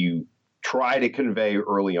try to convey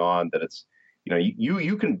early on that it's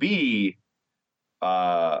you can be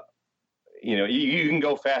you can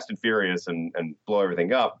go fast and furious and blow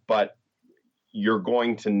everything up, but you're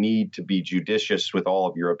going to need to be judicious with all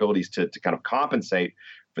of your abilities to kind of compensate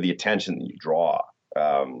for the attention that you draw.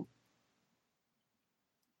 I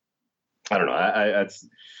don't know.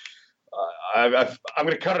 I'm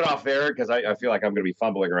going to cut it off there because I feel like I'm going to be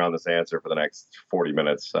fumbling around this answer for the next 40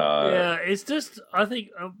 minutes. Yeah, it's just, I think,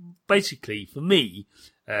 basically, for me,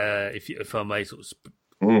 if I may sort of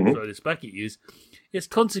throw this back at you, it's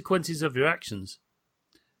consequences of your actions.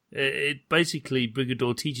 It basically,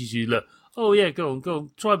 Brigador teaches you, look, oh yeah, go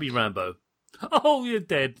on, try be Rambo. Oh, you're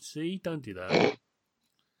dead. See, don't do that.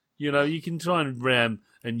 You can try and ram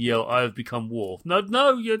and yell, "I have become Worf."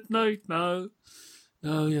 No, you're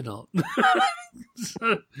not.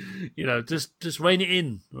 So, just rein it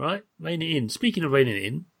in, right? Rein it in. Speaking of reining it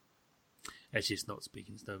in, actually, it's not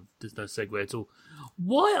speaking. There's no segue at all.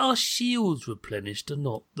 Why are shields replenished and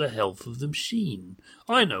not the health of the machine?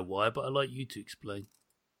 I know why, but I'd like you to explain.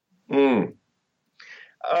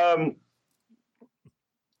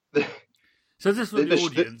 So just for the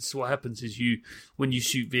audience, what happens is when you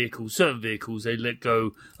shoot vehicles, certain vehicles, they let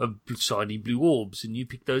go of shiny blue orbs, and you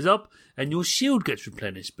pick those up, and your shield gets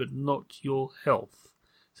replenished, but not your health.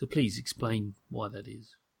 So please explain why that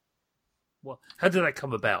is. How did that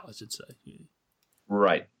come about, I should say?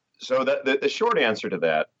 Right. So the short answer to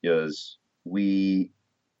that is we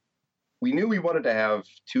knew we wanted to have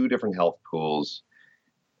two different health pools,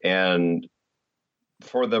 and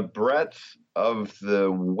for the breadth of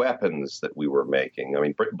the weapons that we were making, I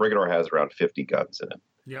mean, Brigador has around 50 guns in it.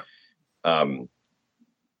 Yeah.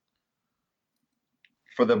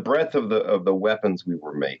 For the breadth of the weapons we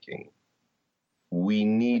were making,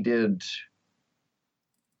 there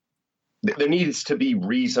needs to be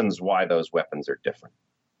reasons why those weapons are different,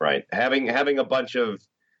 right? Having a bunch of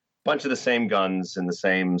the same guns in the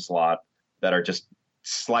same slot that are just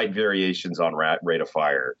slight variations on rate of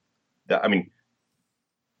fire.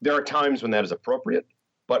 There are times when that is appropriate,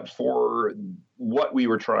 but for what we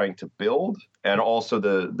were trying to build and also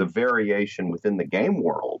the variation within the game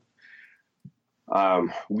world,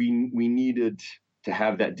 we needed to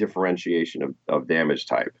have that differentiation of damage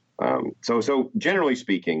type. So generally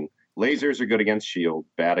speaking, lasers are good against shield,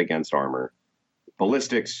 bad against armor.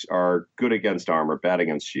 Ballistics are good against armor, bad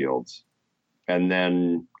against shields. And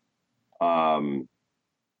then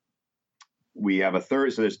we have a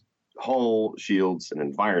third. So there's hull, shields, and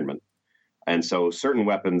environment. And so certain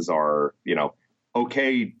weapons are,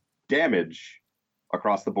 okay damage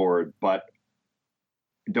across the board, but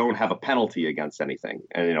don't have a penalty against anything.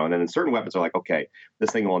 And then certain weapons are like, okay, this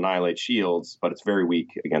thing will annihilate shields, but it's very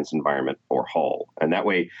weak against environment or hull. And that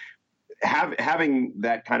way, having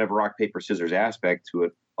that kind of rock, paper, scissors aspect to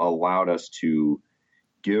it allowed us to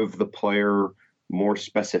give the player more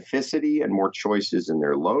specificity and more choices in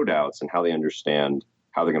their loadouts and how they understand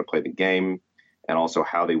how they're going to play the game, and also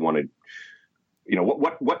how they wanted,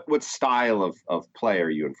 what style of play are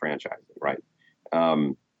you enfranchising, right?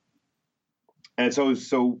 And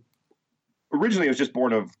so originally it was just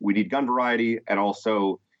born of, we need gun variety, and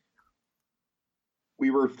also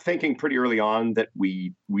we were thinking pretty early on that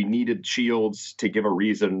we needed shields to give a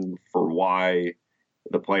reason for why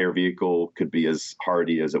the player vehicle could be as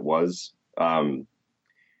hardy as it was. And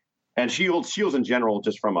shields in general,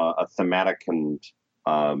 just from a thematic and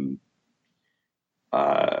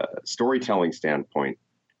storytelling standpoint,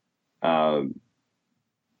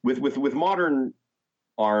 with modern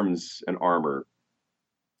arms and armor,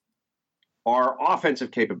 our offensive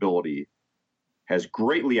capability has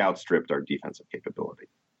greatly outstripped our defensive capability.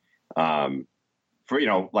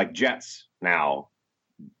 Like jets now,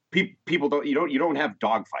 people don't have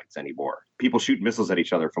dogfights anymore. People shoot missiles at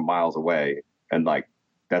each other from miles away, and like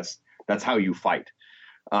that's how you fight.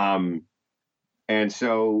 And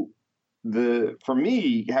so for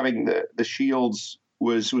me, having the shields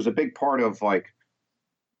was a big part of, like,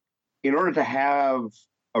 in order to have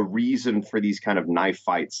a reason for these kind of knife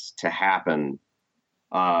fights to happen,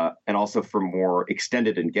 and also for more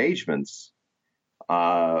extended engagements,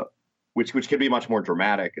 which can be much more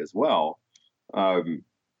dramatic as well.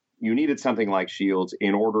 You needed something like shields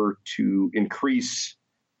in order to increase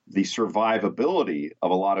the survivability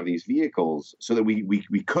of a lot of these vehicles, so that we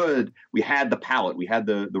had the palette, we had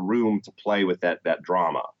the room to play with that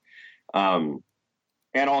drama. And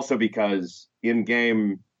also because in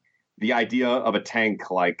game, the idea of a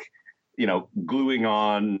tank, like, gluing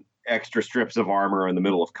on extra strips of armor in the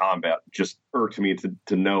middle of combat just irked me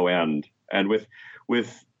to no end. And with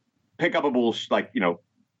pick-upable,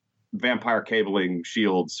 vampire cabling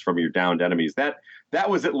shields from your downed enemies, that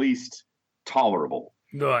was at least tolerable.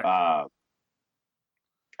 Right.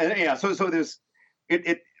 And yeah, so there's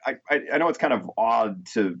I know it's kind of odd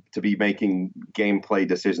to be making gameplay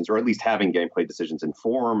decisions, or at least having gameplay decisions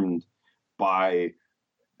informed by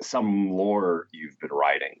some lore you've been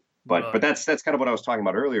writing. But that's kind of what I was talking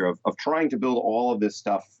about earlier, of trying to build all of this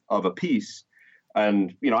stuff of a piece.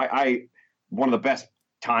 And I one of the best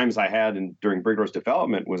times I had during Brigador's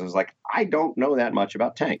development was like, I don't know that much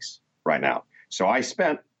about tanks right now. So I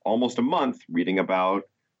spent almost a month reading about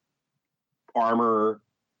armor,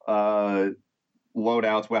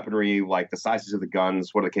 loadouts, weaponry, like the sizes of the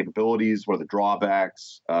guns, what are the capabilities, what are the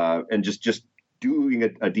drawbacks, and just doing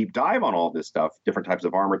a deep dive on all this stuff, different types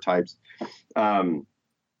of armor types.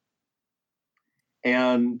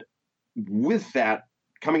 And with that,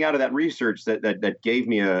 coming out of that research, that gave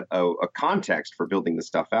me a context for building this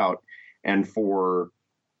stuff out and for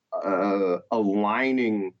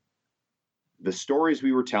aligning the stories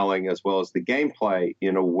we were telling as well as the gameplay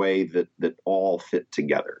in a way that all fit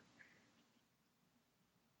together.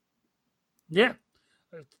 Yeah,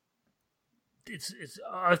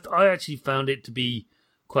 I actually found it to be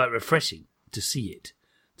quite refreshing to see it,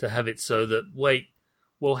 to have it so that, wait,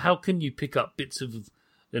 well, how can you pick up bits of,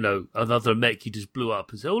 another mech you just blew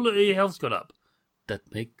up and say, oh, look, your health's gone up?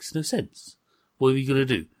 That makes no sense. What are you going to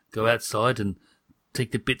do? Go outside and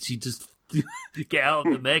take the bits you just get out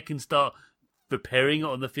of the mech and start repairing it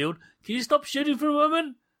on the field? Can you stop shooting for a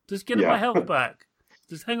moment? Just get my health back.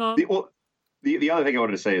 Just hang on. The other thing I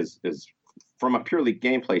wanted to say is from a purely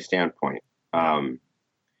gameplay standpoint,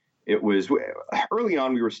 it was early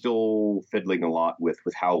on. We were still fiddling a lot with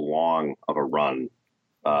how long of a run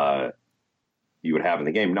you would have in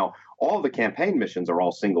the game. Now, all of the campaign missions are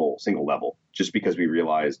all single level, just because we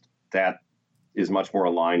realized that is much more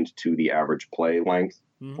aligned to the average play length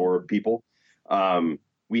for people.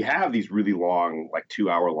 We have these really long, like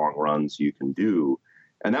 2-hour long runs you can do,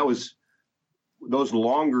 and that was those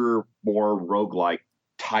longer, more roguelike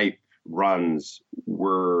type runs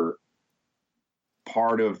were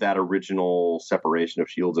part of that original separation of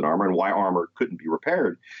shields and armor, and why armor couldn't be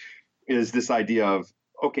repaired is this idea of,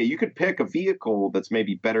 okay, you could pick a vehicle that's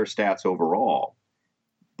maybe better stats overall,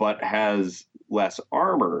 but has less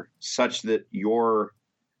armor, such that you're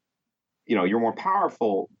more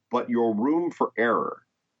powerful, but your room for error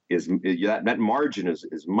is that margin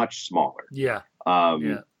is much smaller. Yeah.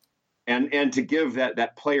 And to give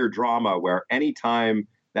that player drama where anytime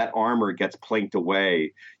that armor gets plinked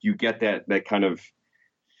away, you get that kind of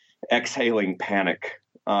exhaling panic,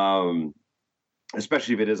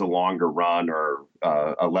 especially if it is a longer run or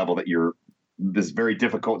a level that this is very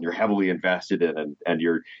difficult and you're heavily invested in, and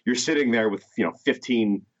you're sitting there with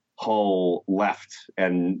 15 hull left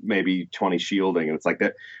and maybe 20 shielding, and it's like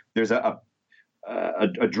that. There's a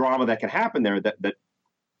drama that can happen there that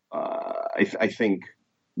I think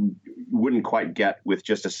wouldn't quite get with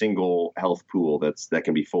just a single health pool that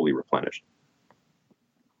can be fully replenished.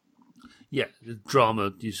 Yeah, the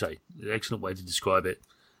drama, you say, excellent way to describe it.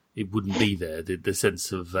 It wouldn't be there. The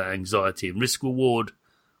sense of anxiety and risk reward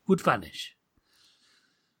would vanish.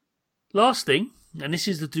 Last thing, and this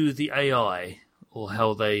is to do with the AI or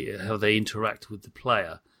how they interact with the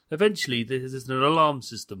player. Eventually, there's an alarm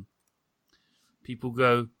system. People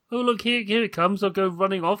go, oh look, here it comes. I'll go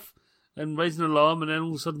running off and raise an alarm, and then all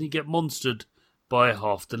of a sudden you get monstered by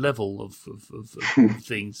half the level of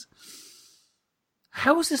things.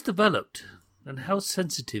 How was this developed, and how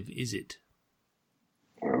sensitive is it?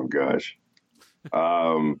 Oh gosh,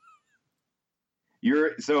 I'm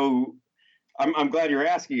glad you're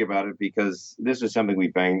asking about it, because this is something we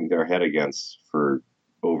banged our head against for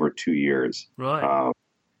over 2 years. Right.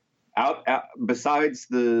 Besides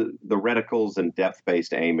the reticles and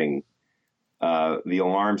depth-based aiming, the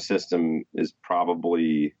alarm system is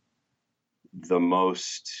probably the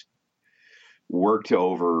most worked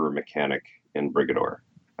over mechanic in Brigador.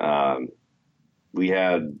 We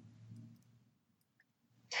had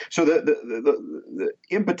the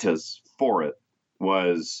impetus for it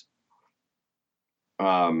was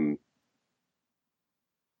again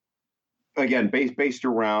based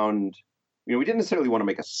around, we didn't necessarily want to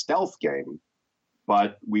make a stealth game,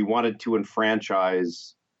 but we wanted to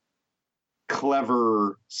enfranchise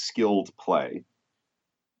clever, skilled play.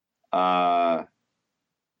 And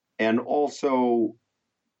also,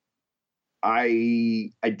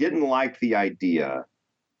 I didn't like the idea.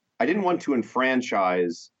 I didn't want to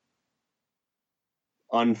enfranchise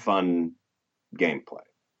unfun gameplay.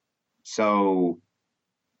 So,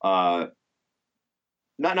 not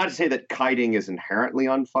to say that kiting is inherently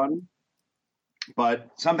unfun, but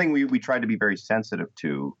something we tried to be very sensitive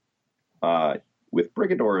to with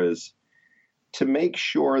Brigador is to make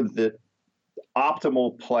sure that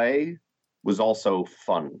optimal play was also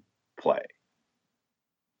fun play.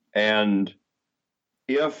 And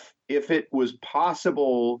if it was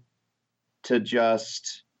possible to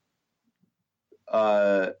just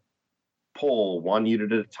pull one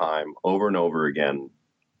unit at a time over and over again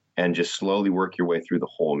and just slowly work your way through the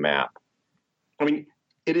whole map, I mean,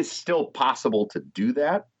 it is still possible to do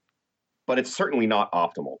that, but it's certainly not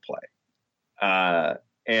optimal play.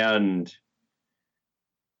 And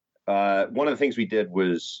one of the things we did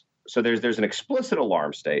was, so there's an explicit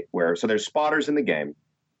alarm state so there's spotters in the game,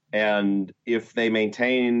 and if they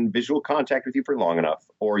maintain visual contact with you for long enough,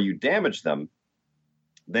 or you damage them,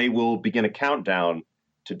 they will begin a countdown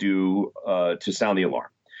to sound the alarm.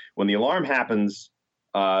 When the alarm happens,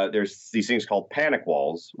 there's these things called panic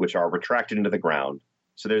walls, which are retracted into the ground.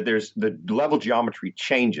 So there's the level geometry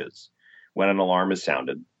changes when an alarm is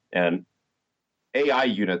sounded, and AI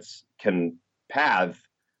units can path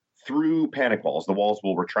through panic walls. The walls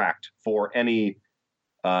will retract for any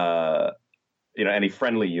any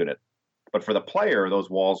friendly unit. But for the player, those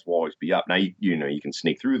walls will always be up. Now you can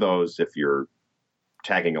sneak through those if you're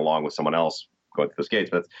tagging along with someone else going through those gates.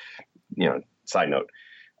 But that's side note.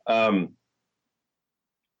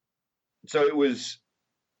 So it was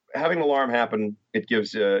having an alarm happen. It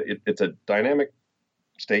gives it's a dynamic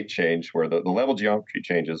state change where the level geometry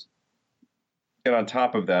changes, and on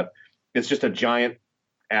top of that, it's just a giant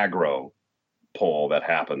aggro pull that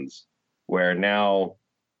happens where now,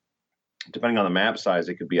 depending on the map size,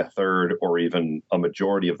 it could be a third or even a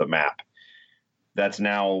majority of the map that's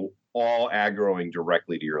now all aggroing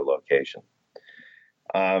directly to your location.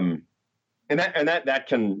 And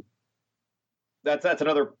that's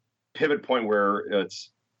another pivot point where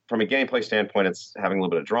it's, from a gameplay standpoint, it's having a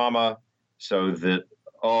little bit of drama so that,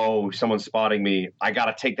 someone's spotting me, I got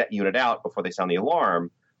to take that unit out before they sound the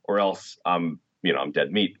alarm, or else I'm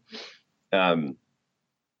dead meat. But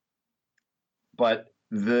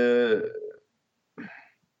this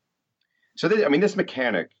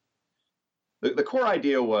mechanic, the core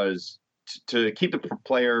idea was to keep the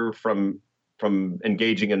player from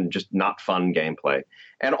engaging in just not fun gameplay.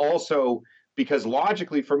 And also because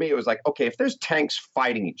logically for me, it was like, okay, if there's tanks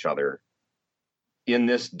fighting each other in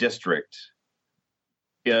this district,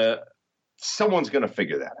 someone's going to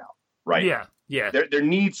figure that out, right? Yeah. There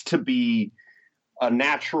needs to be a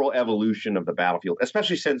natural evolution of the battlefield,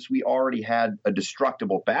 especially since we already had a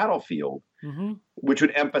destructible battlefield, which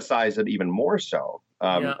would emphasize it even more so.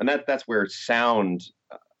 And that's where sound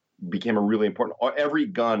became a really important. Every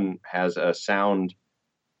gun has a sound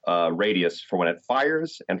radius for when it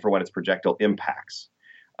fires and for when its projectile impacts.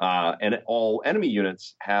 And all enemy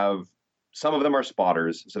units have, some of them are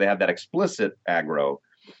spotters, so they have that explicit aggro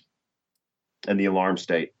and the alarm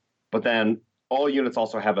state. But then all units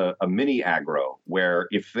also have a mini aggro where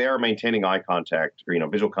if they're maintaining eye contact or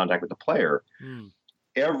visual contact with the player,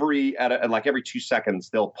 every 2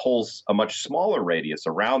 seconds they'll pulse a much smaller radius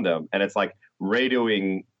around them, and it's like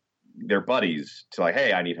radioing their buddies to like,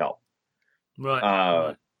 hey, I need help.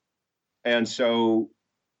 Right. And so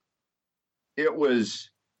it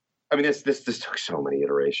was. I mean, this took so many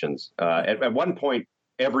iterations. At one point,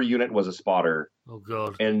 every unit was a spotter. Oh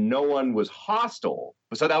God! And no one was hostile.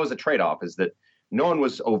 So that was the trade-off: is that no one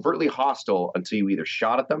was overtly hostile until you either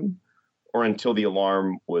shot at them or until the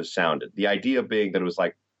alarm was sounded. The idea being that it was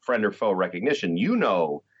like friend or foe recognition. You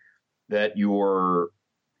know that you're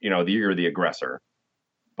the aggressor,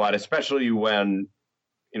 but especially when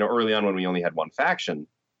early on when we only had one faction.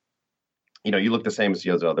 You look the same as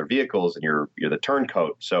the other vehicles, and you're the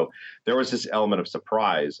turncoat. So there was this element of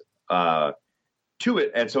surprise to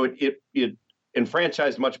it, and so it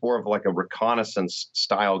enfranchised much more of like a reconnaissance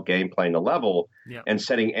style gameplay in the level, and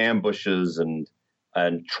setting ambushes and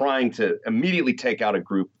trying to immediately take out a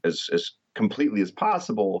group as completely as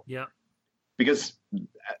possible. Yeah, because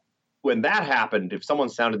when that happened, if someone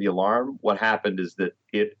sounded the alarm, what happened is that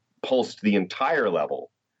it pulsed the entire level.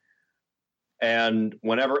 And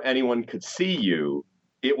whenever anyone could see you,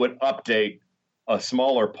 it would update a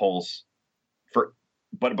smaller pulse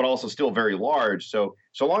but also still very large. So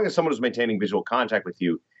long as someone was maintaining visual contact with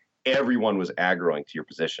you, everyone was aggroing to your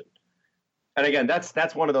position. And again,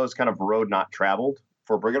 that's one of those kind of road not traveled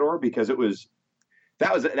for Brigador, because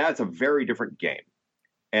that's a very different game.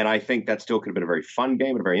 And I think that still could have been a very fun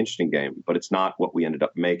game and a very interesting game, but it's not what we ended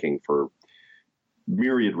up making for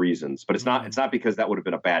myriad reasons. But it's not because that would have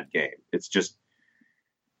been a bad game. It's just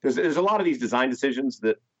there's a lot of these design decisions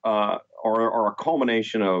that are a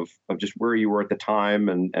culmination of just where you were at the time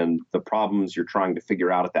and the problems you're trying to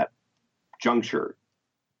figure out at that juncture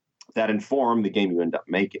that inform the game you end up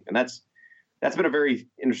making. And that's been a very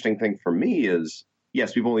interesting thing for me. Is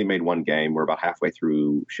yes, we've only made one game. We're about halfway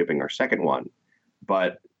through shipping our second one,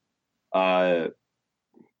 but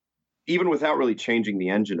even without really changing the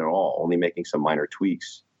engine at all, only making some minor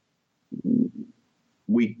tweaks,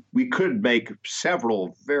 we could make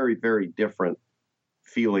several very, very different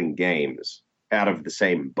feeling games out of the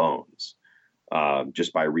same bones,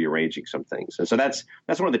 just by rearranging some things. And so that's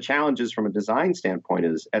one of the challenges from a design standpoint.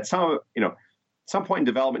 Is at some point in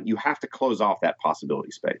development, you have to close off that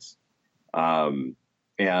possibility space.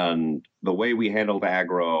 And the way we handled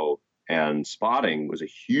aggro and spotting was a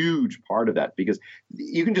huge part of that, because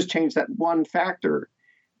you can just change that one factor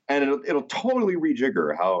and it'll totally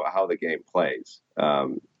rejigger how the game plays.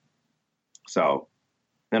 So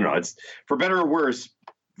I don't know, it's for better or worse.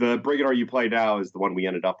 the Brigador you play now is the one we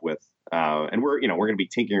ended up with, and we're going to be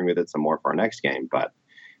tinkering with it some more for our next game. But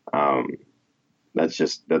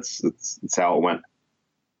that's how it went.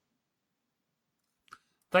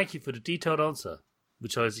 Thank you for the detailed answer,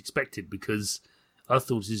 which I was expected, because I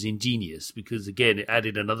thought it was ingenious, because again it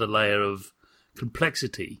added another layer of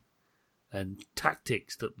complexity and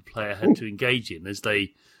tactics that the player had to engage in as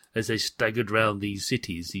they staggered around these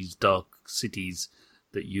cities, these dark cities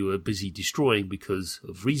that you were busy destroying because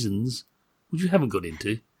of reasons which you haven't got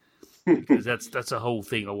into. Because that's a whole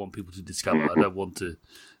thing I want people to discover. I don't want to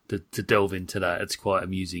delve into that. It's quite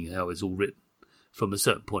amusing how it's all written from a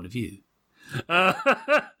certain point of view.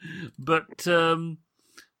 But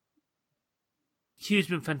Hugh's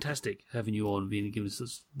been fantastic having you on, being giving us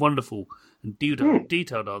such wonderful and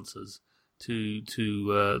detailed answers to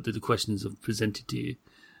the questions I've presented to you.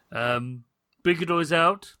 Brigador is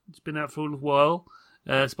out. It's been out for a little while.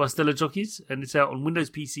 It's by Stellar Jockeys, and it's out on Windows,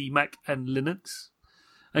 PC, Mac, and Linux.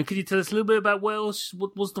 And could you tell us a little bit about what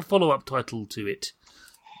was the follow-up title to it?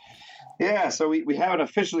 Yeah, so we haven't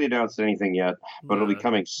officially announced anything yet, but it'll be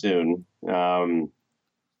coming soon. I'll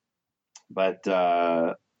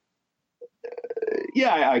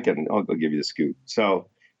give you the scoop. So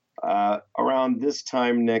around this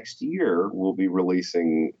time next year, we'll be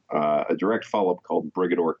releasing a direct follow-up called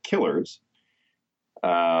Brigador Killers.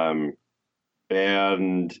 And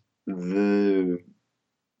the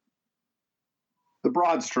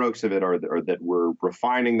broad strokes of it are that we're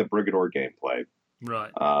refining the Brigador gameplay.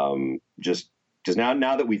 Right. Just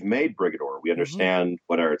now that we've made Brigador, we understand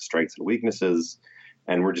what are its strengths and weaknesses,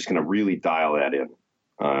 and we're just going to really dial that in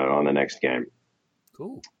on the next game.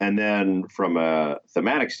 Cool. And then from a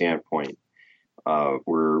thematic standpoint,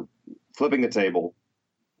 we're flipping the table.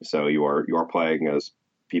 So you are playing as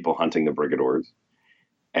people hunting the Brigadors,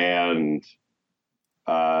 and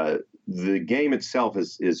the game itself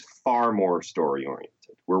is far more story oriented.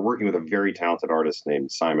 We're working with a very talented artist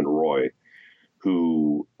named Simon Roy,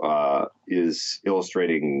 who is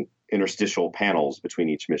illustrating interstitial panels between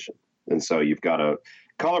each mission. And so you've got a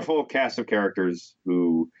colorful cast of characters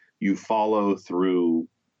who you follow through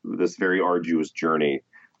this very arduous journey.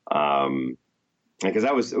 Because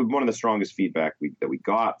that was one of the strongest feedback that we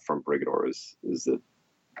got from Brigador is that,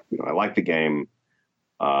 I like the game.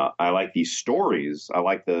 I like these stories. I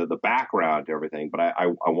like the background to everything, but I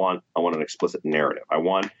want an explicit narrative. I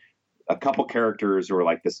want a couple characters who are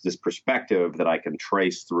like this perspective that I can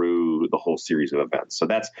trace through the whole series of events. So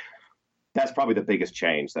that's probably the biggest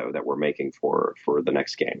change that we're making for the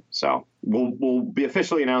next game. So we'll be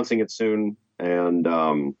officially announcing it soon, and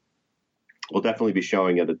we'll definitely be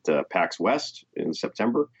showing it at PAX West in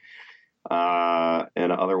September.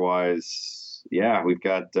 And otherwise, yeah, we've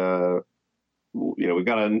got we've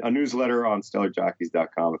got a newsletter on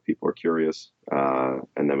stellarjockeys.com if people are curious.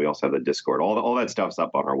 And then we also have the Discord. All that stuff's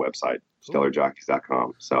up on our website,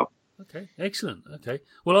 stellarjockeys.com. So. Okay, excellent. Okay.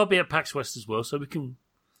 Well, I'll be at PAX West as well, so we can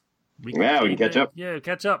catch up. Yeah,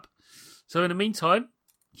 catch up. So in the meantime,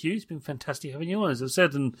 Hugh, it's been fantastic having you on, as I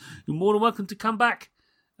said, and you're more than welcome to come back.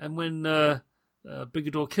 And when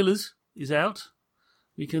Brigador Killers is out,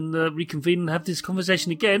 we can reconvene and have this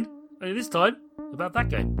conversation again, only this time about that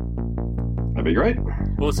game. That'd be great.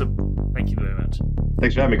 Awesome. Thank you very much.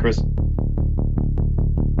 Thanks for having me, Chris.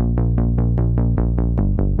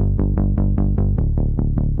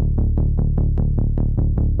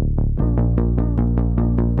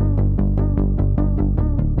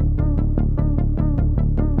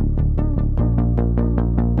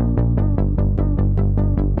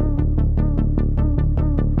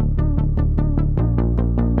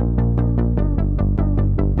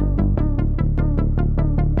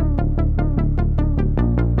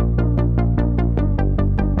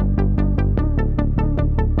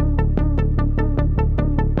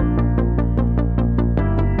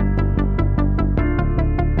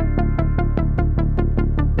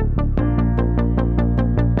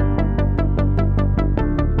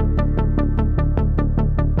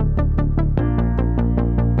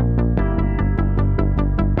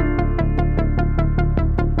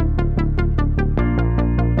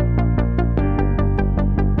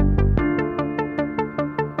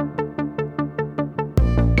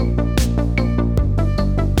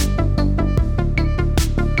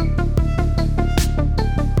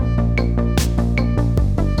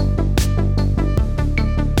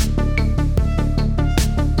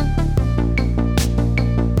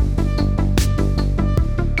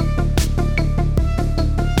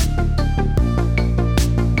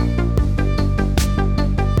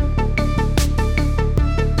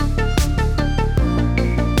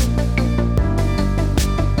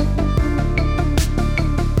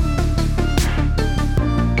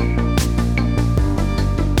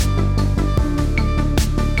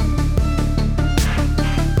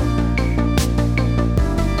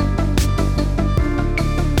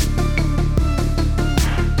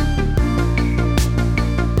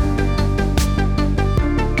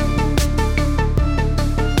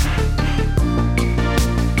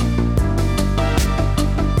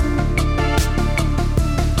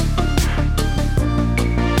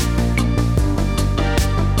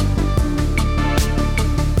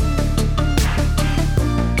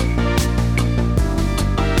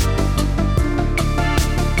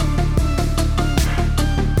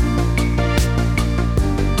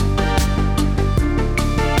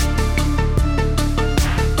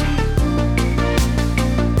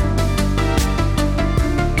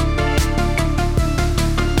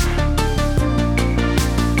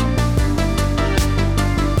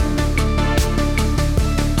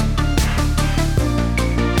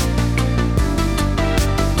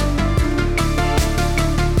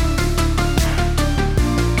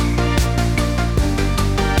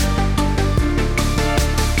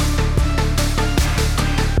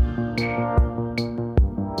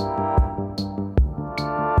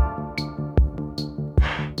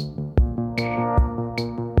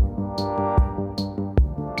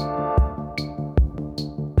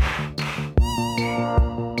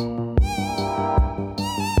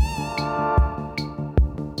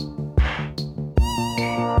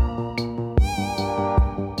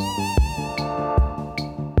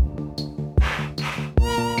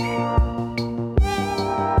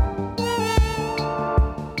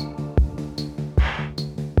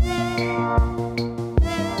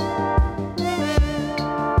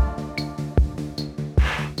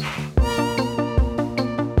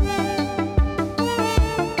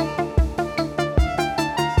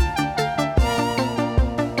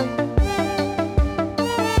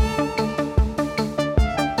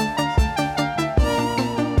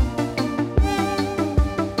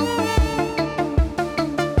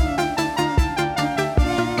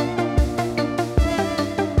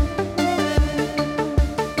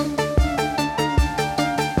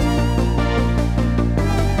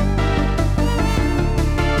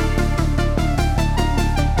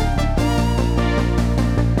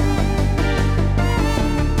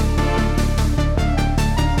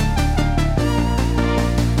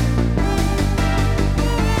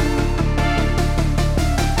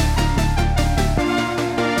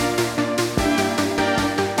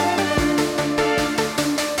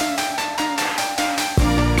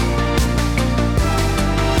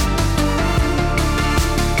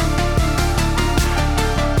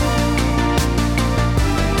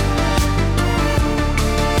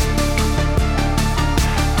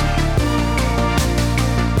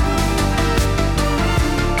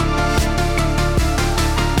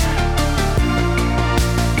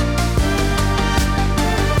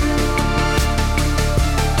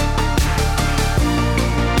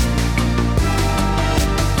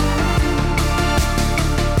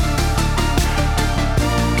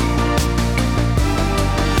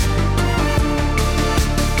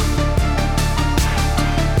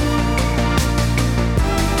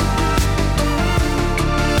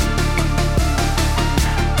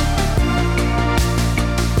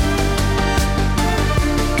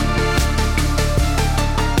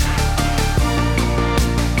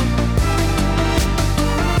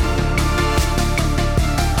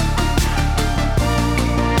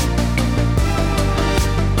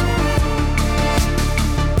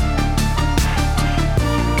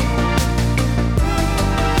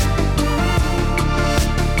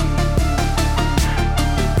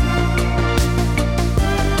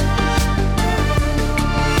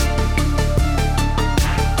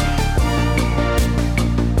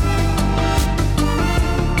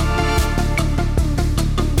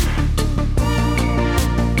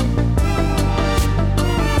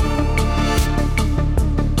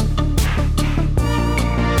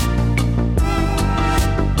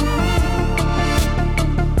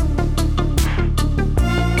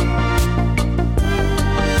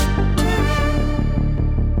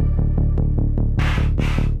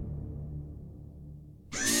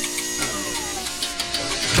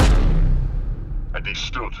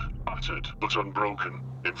 stood unbroken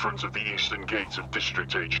in front of the eastern gate of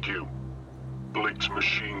District HQ. Blake's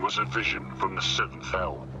machine was a vision from the 7th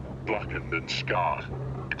Hell, blackened and scarred,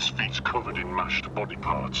 its feet covered in mashed body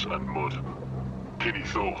parts and mud. Kitty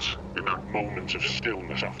thought, in that moment of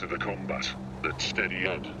stillness after the combat, that Steady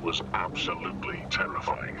Ed was absolutely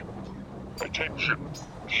terrifying. "Attention,"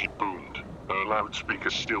 she boomed, her loudspeaker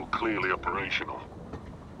still clearly operational.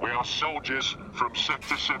 "We are soldiers from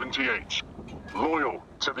Sector 78, loyal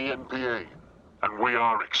to the NPA, and we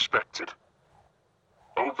are expected.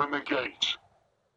 Open the gate